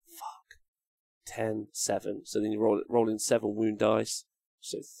hits. 10, 7. So then you roll in 7 wound dice.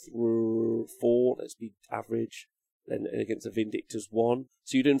 So 4, let's be average. Then against the Vindictors, 1.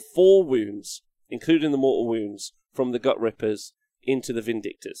 So you're doing 4 wounds, including the mortal wounds, from the Gut Rippers into the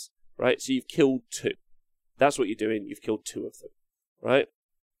Vindictors. Right? So you've killed 2. That's what you're doing. You've killed 2 of them. Right?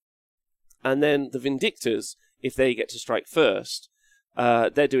 And then the Vindictors, if they get to strike first,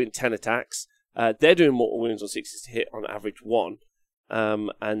 they're doing 10 attacks. They're doing mortal wounds on 6s to hit on average 1.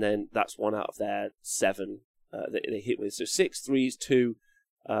 And then that's 1 out of their 7 that they hit with. So 6, 3s, 2.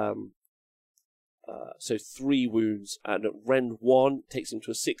 So 3 wounds. And rend 1 takes them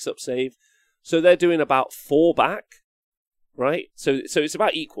to a 6-up save. So they're doing about 4 back. Right? So it's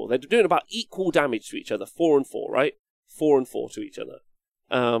about equal. They're doing about equal damage to each other. 4 and 4, right? 4 and 4 to each other.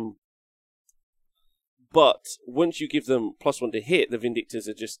 But once you give them +1 to hit, the Vindictors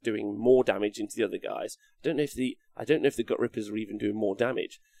are just doing more damage into the other guys. I don't know if the Gut Rippers are even doing more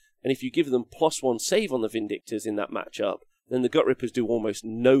damage. And if you give them +1 save on the Vindictors in that matchup, then the Gut Rippers do almost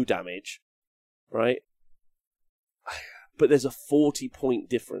no damage, right? But there's a 40-point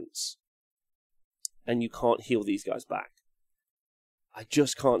difference, and you can't heal these guys back. I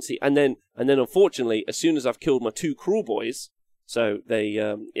just can't see. And then unfortunately, as soon as I've killed my 2 Cruel Boys, so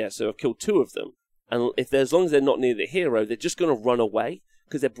so I've killed 2 of them. And as long as they're not near the hero, they're just going to run away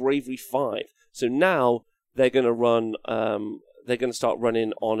because they're bravery 5. So now they're going to run. They're going to start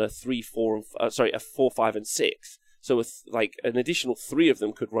running on a 3, 4, a 4, 5, and 6. So like an additional 3 of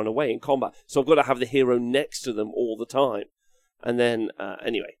them could run away in combat. So I've got to have the hero next to them all the time. And then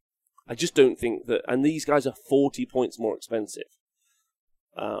anyway, I just don't think that. And these guys are 40 points more expensive.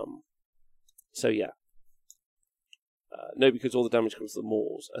 So yeah. No, because all the damage comes to the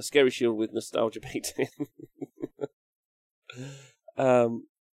mortals. A scary shield with nostalgia baked in.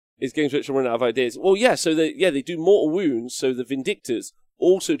 Is Games Workshop running out of ideas? Well, yeah. So they do mortal wounds. So the Vindictors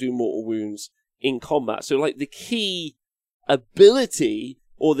also do mortal wounds in combat. So like the key ability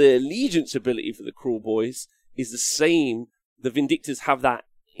or the allegiance ability for the Cruel Boys is the same. The Vindictors have that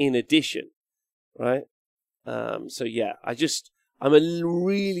in addition, right? So yeah, I'm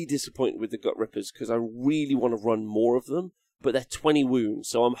really disappointed with the Gut Rippers because I really want to run more of them, but they're 20 wounds.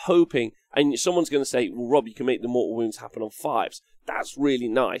 So I'm hoping, and someone's going to say, well, Rob, you can make the mortal wounds happen on 5s. That's really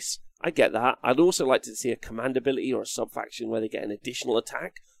nice. I get that. I'd also like to see a command ability or a sub-faction where they get an additional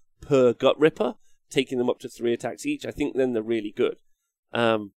attack per Gut Ripper, taking them up to 3 attacks each. I think then they're really good.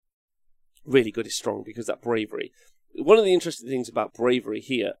 Really good is strong because that bravery. One of the interesting things about bravery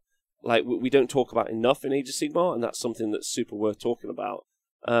here, like we don't talk about enough in Age of Sigmar, and that's something that's super worth talking about,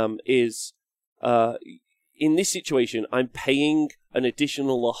 is in this situation, I'm paying an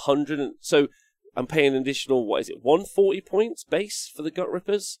additional 100, so I'm paying an additional, 140 points base for the Gut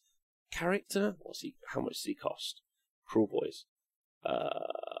Rippers character? How much does he cost? Cruel Boys.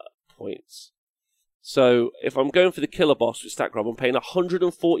 Points. So if I'm going for the killer boss with Stack Grub, I'm paying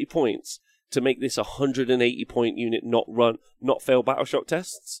 140 points to make this a 180 point unit not fail Battleshock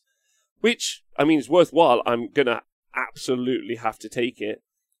tests. Which, I mean, is worthwhile. I'm going to absolutely have to take it.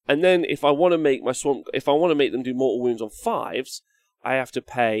 And then if I want to make them do mortal wounds on 5s, I have to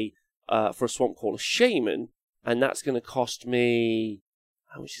pay for a Swamp Caller Shaman, and that's going to cost me...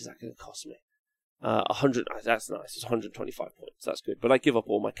 How much is that going to cost me? 100... That's nice. It's 125 points. That's good. But I give up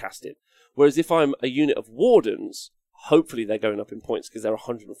all my casting. Whereas if I'm a unit of Wardens, hopefully they're going up in points because they're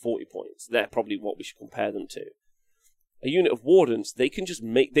 140 points. They're probably what we should compare them to. a unit of Wardens, they can just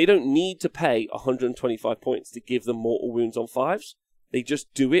they don't need to pay 125 points to give them mortal wounds on 5s. They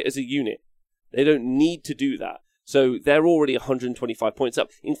just do it as a unit. They don't need to do that. So they're already 125 points up.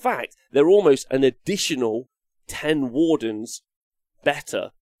 In fact, they're almost an additional 10 Wardens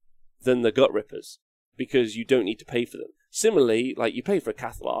better than the Gut Rippers, because you don't need to pay for them. Similarly, like, you pay for a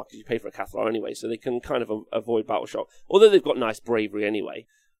Cathlar, because you pay for a Cathlar anyway, so they can kind of avoid Battle Shock. Although they've got nice bravery anyway.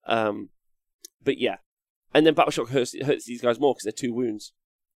 But yeah. And then Battle Shock hurts these guys more because they're 2 wounds.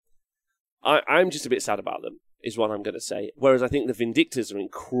 I'm just a bit sad about them, is what I'm going to say. Whereas I think the Vindictors are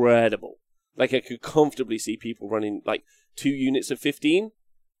incredible. Like, I could comfortably see people running, like, 2 units of 15.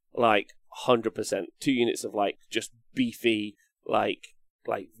 Like, 100%. 2 units of, like, just beefy, like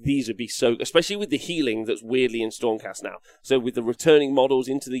these would be so... Especially with the healing that's weirdly in Stormcast now. So with the returning models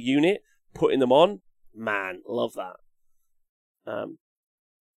into the unit, putting them on, man, love that.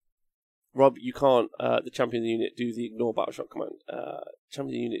 Rob, you can't, the champion of the unit, do the ignore battle shock command. Champion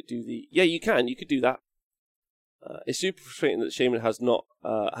of the unit, do the... Yeah, you can do that. It's super frustrating that the Shaman has not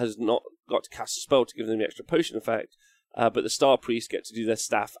got to cast a spell to give them the extra potion effect, but the Star Priests get to do their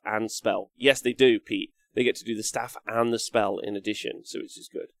staff and spell. Yes, they do, Pete. They get to do the staff and the spell in addition, so it's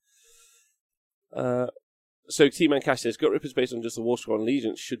just good. So T-Man Cash says, Gut Rippers based on just the War Scroll and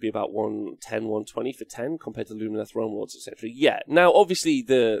Allegiance should be about 110, 120 for 10 compared to Lumineth, Realm Lords, etc. Yeah, now obviously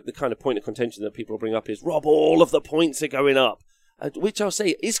the kind of point of contention that people bring up is, Rob, all of the points are going up. Which I'll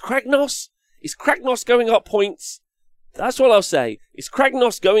say, is Kragnos going up points? That's what I'll say. Is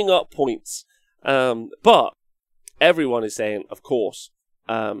Kragnos going up points? But everyone is saying, of course,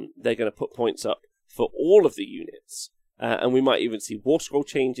 they're going to put points up for all of the units. And we might even see War Scroll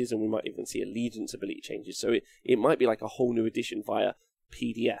changes, and we might even see Allegiance ability changes. So it might be like a whole new edition via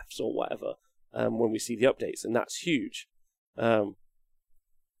PDFs or whatever when we see the updates, and that's huge.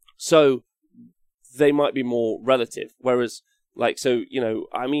 So they might be more relative. Whereas, like, so, you know,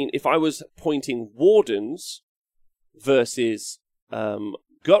 I mean, if I was pointing Wardens versus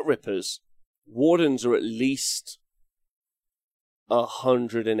Gut Rippers, Wardens are at least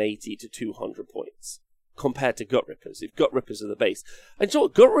 180 to 200 points compared to Gut Rippers, if Gut Rippers are the base. And so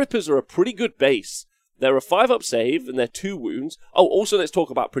Gut Rippers are a pretty good base. They're a 5-up save, and they're 2 wounds. Oh, also let's talk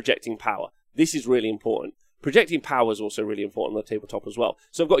about projecting power. This is really important. Projecting power is also really important on the tabletop as well.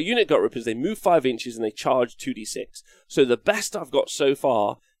 So I've got unit Gut Rippers, they move 5 inches and they charge 2d6. So the best I've got so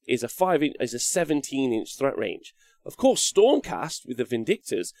far is a 17-inch threat range. Of course, Stormcast with the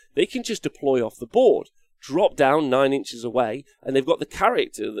Vindictors, they can just deploy off the board, drop down 9 inches away, and they've got the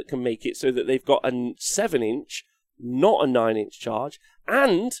character that can make it so that they've got a 7-inch, not a 9-inch charge,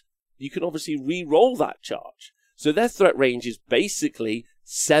 and you can obviously re-roll that charge. So their threat range is basically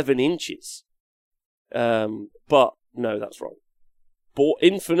 7 inches. But no, that's wrong.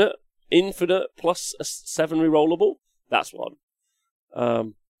 Infinite plus a 7 rerollable, that's one.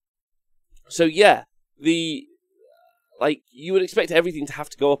 So yeah, you would expect everything to have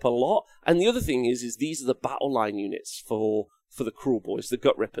to go up a lot. And the other thing is these are the battle line units for the Cruel Boys, the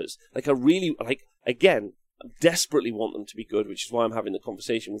Gut Rippers. Like, I really, again, I desperately want them to be good, which is why I'm having the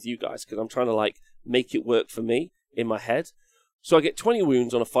conversation with you guys, because I'm trying to, make it work for me in my head. So I get 20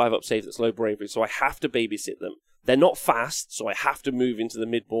 wounds on a 5-up save that's low bravery, so I have to babysit them. They're not fast, so I have to move into the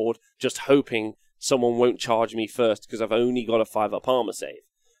mid-board, just hoping someone won't charge me first, because I've only got a 5-up armor save,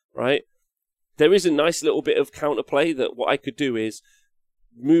 right? There is a nice little bit of counterplay that what I could do is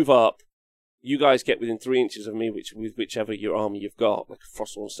move up. You guys get within 3 inches of me, with whichever your army you've got, like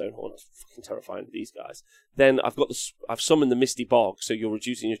Frostwall and Stonehorn. That's fucking terrifying with these guys. Then I've summoned the Misty Bog, so you're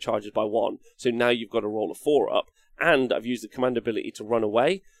reducing your charges by 1. So now you've got to roll a 4-up, and I've used the command ability to run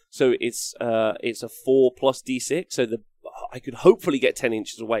away. So it's a 4 plus d6. So I could hopefully get 10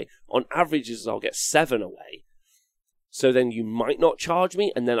 inches away. On averages, I'll get 7 away. So then you might not charge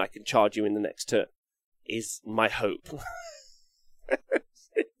me, and then I can charge you in the next turn, is my hope.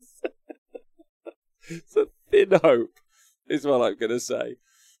 It's a thin hope, is what I'm going to say.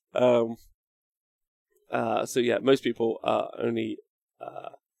 So yeah, most people are only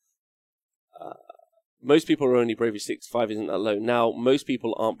bravery 6. 5 isn't that low. Now, most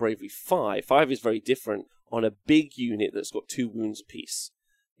people aren't bravery 5. 5 is very different on a big unit that's got 2 wounds apiece.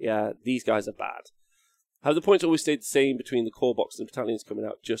 Yeah, these guys are bad. Have the points always stayed the same between the core box and the battalions coming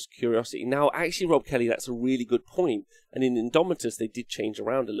out? Just curiosity. Now, actually, Rob Kelly, that's a really good point. And in Indomitus, they did change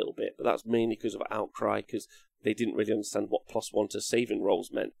around a little bit, but that's mainly because of Outcry, because they didn't really understand what +1 to saving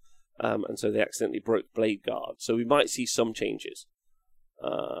rolls meant. And so they accidentally broke Blade Guard. So we might see some changes.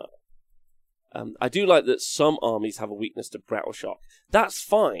 I do like that some armies have a weakness to Battle Shock. That's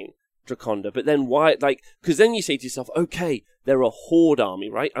fine, Draconda, but then why, because then you say to yourself, okay, they're a Horde army,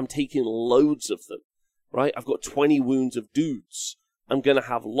 right? I'm taking loads of them. right? I've got 20 wounds of dudes. I'm going to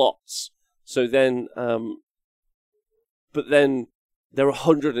have lots. So then, but then they're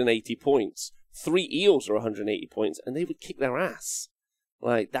 180 points. 3 eels are 180 points, and they would kick their ass.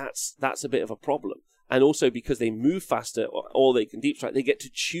 Like, that's a bit of a problem. And also because they move faster, or they can deep strike, they get to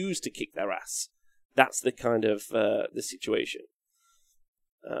choose to kick their ass. That's the kind of the situation.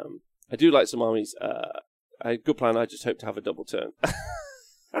 I do like some armies. A good plan. I just hope to have a double turn.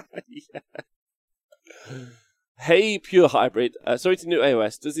 Yeah. Hey, Pure Hybrid. Sorry to new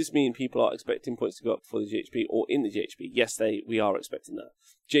AOS. Does this mean people are expecting points to go up for the GHP or in the GHP? Yes, we are expecting that.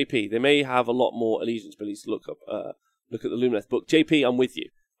 JP, they may have a lot more allegiance abilities to look at the Lumineth book. JP, I'm with you,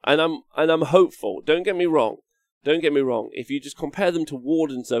 and I'm hopeful. Don't get me wrong. If you just compare them to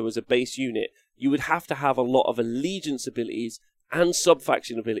Wardens though as a base unit, you would have to have a lot of allegiance abilities and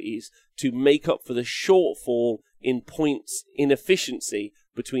sub-faction abilities to make up for the shortfall in points inefficiency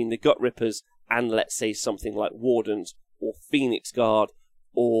between the Gut Rippers and, let's say, something like Wardens or Phoenix Guard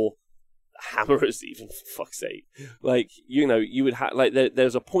or Hammerers, even, for fuck's sake. Like, you would have, like,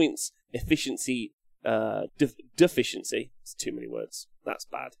 there's a points efficiency deficiency. It's too many words. That's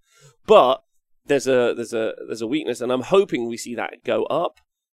bad. But there's a weakness, and I'm hoping we see that go up.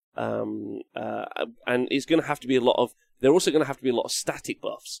 And it's going to have to be they're also going to have to be a lot of static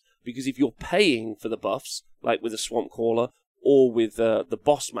buffs, because if you're paying for the buffs, like with the Swamp Caller or with the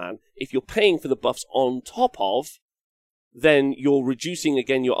Boss Man, if you're paying for the buffs on top of, then you're reducing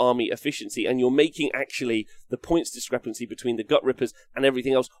again your army efficiency, and you're making actually the points discrepancy between the Gut Rippers and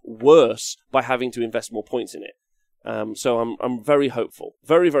everything else worse by having to invest more points in it. So I'm very hopeful,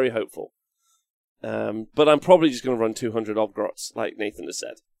 very, very hopeful. But I'm probably just going to run 200 Obgrots, like Nathan has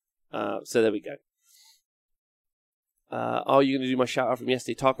said. So there we go. Are you going to do my shout out from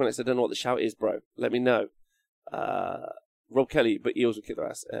yesterday? Tarkonex, I don't know what the shout is, bro. Let me know. Rob Kelly, but eels would kick their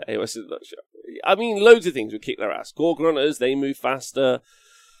ass. AOS is not sure. I mean, loads of things would kick their ass. Gore Grunters, they move faster.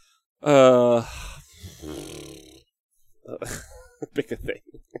 Bigger thing.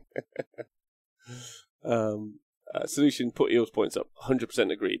 Solution, put eels points up.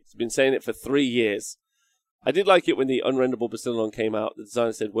 100% agreed. It's been saying it for 3 years. I did like it when the unrenderable Bastillon came out. The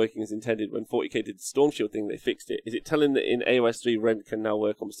designer said working as intended. When 40k did the Storm Shield thing, they fixed it. Is it telling that in AOS 3 rend can now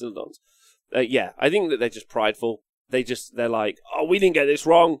work on Bastillons? Yeah, I think that they're just prideful. They're like, oh, we didn't get this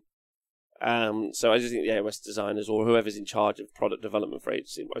wrong. So I just think the AOS designers or whoever's in charge of product development for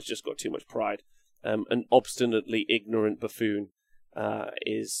agency has just got too much pride. An obstinately ignorant buffoon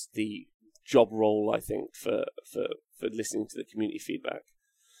is the job role, I think, for listening to the community feedback.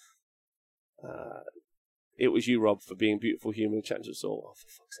 It was you, Rob, for being beautiful human chatting to us all. Oh, for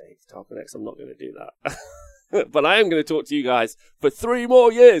fuck's sake, Tarkonex, I'm not going to do that. But I am going to talk to you guys for 3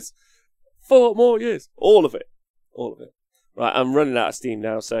 more years. 4 more years. All of it. Right, I'm running out of steam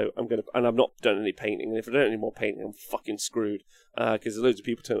now, so and I've not done any painting. And if I don't do any more painting, I'm fucking screwed. Because there's loads of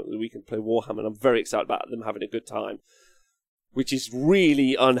people turn up the weekend to play Warhammer, and I'm very excited about them having a good time. Which is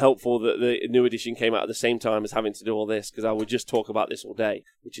really unhelpful that the new edition came out at the same time as having to do all this, because I would just talk about this all day,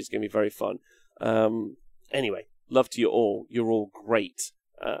 which is going to be very fun. Anyway, love to you all. You're all great.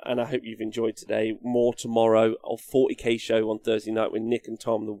 And I hope you've enjoyed today. More tomorrow. Our 40k show on Thursday night with Nick and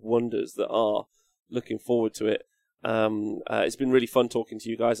Tom, the wonders that are. Looking forward to it. It's been really fun talking to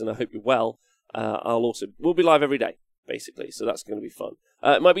you guys, and I hope you're well. We'll be live every day, basically, so that's going to be fun.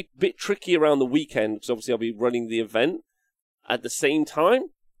 It might be a bit tricky around the weekend, because obviously I'll be running the event at the same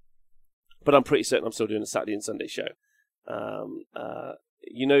time, but I'm pretty certain I'm still doing a Saturday and Sunday show.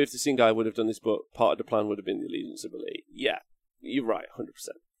 If the Sin guy would have done this book, part of the plan would have been the allegiance ability. Yeah, you're right, 100%.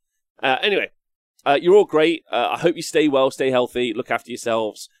 Anyway, you're all great. I hope you stay well, stay healthy, look after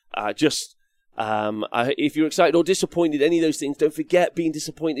yourselves. If you're excited or disappointed, any of those things, don't forget being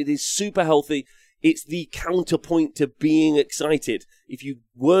disappointed is super healthy. It's the counterpoint to being excited. If you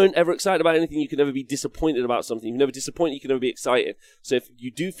weren't ever excited about anything, you can never be disappointed about something. If you're never disappointed, you can never be excited. So if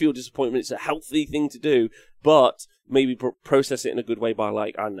you do feel disappointment, it's a healthy thing to do, but maybe process it in a good way by,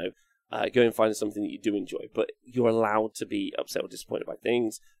 go and find something that you do enjoy. But you're allowed to be upset or disappointed by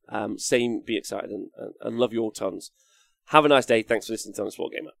things. Be excited, and love you all tons. Have a nice day. Thanks for listening to Honest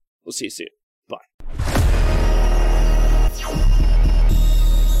Wargamer. We'll see you soon. Bye.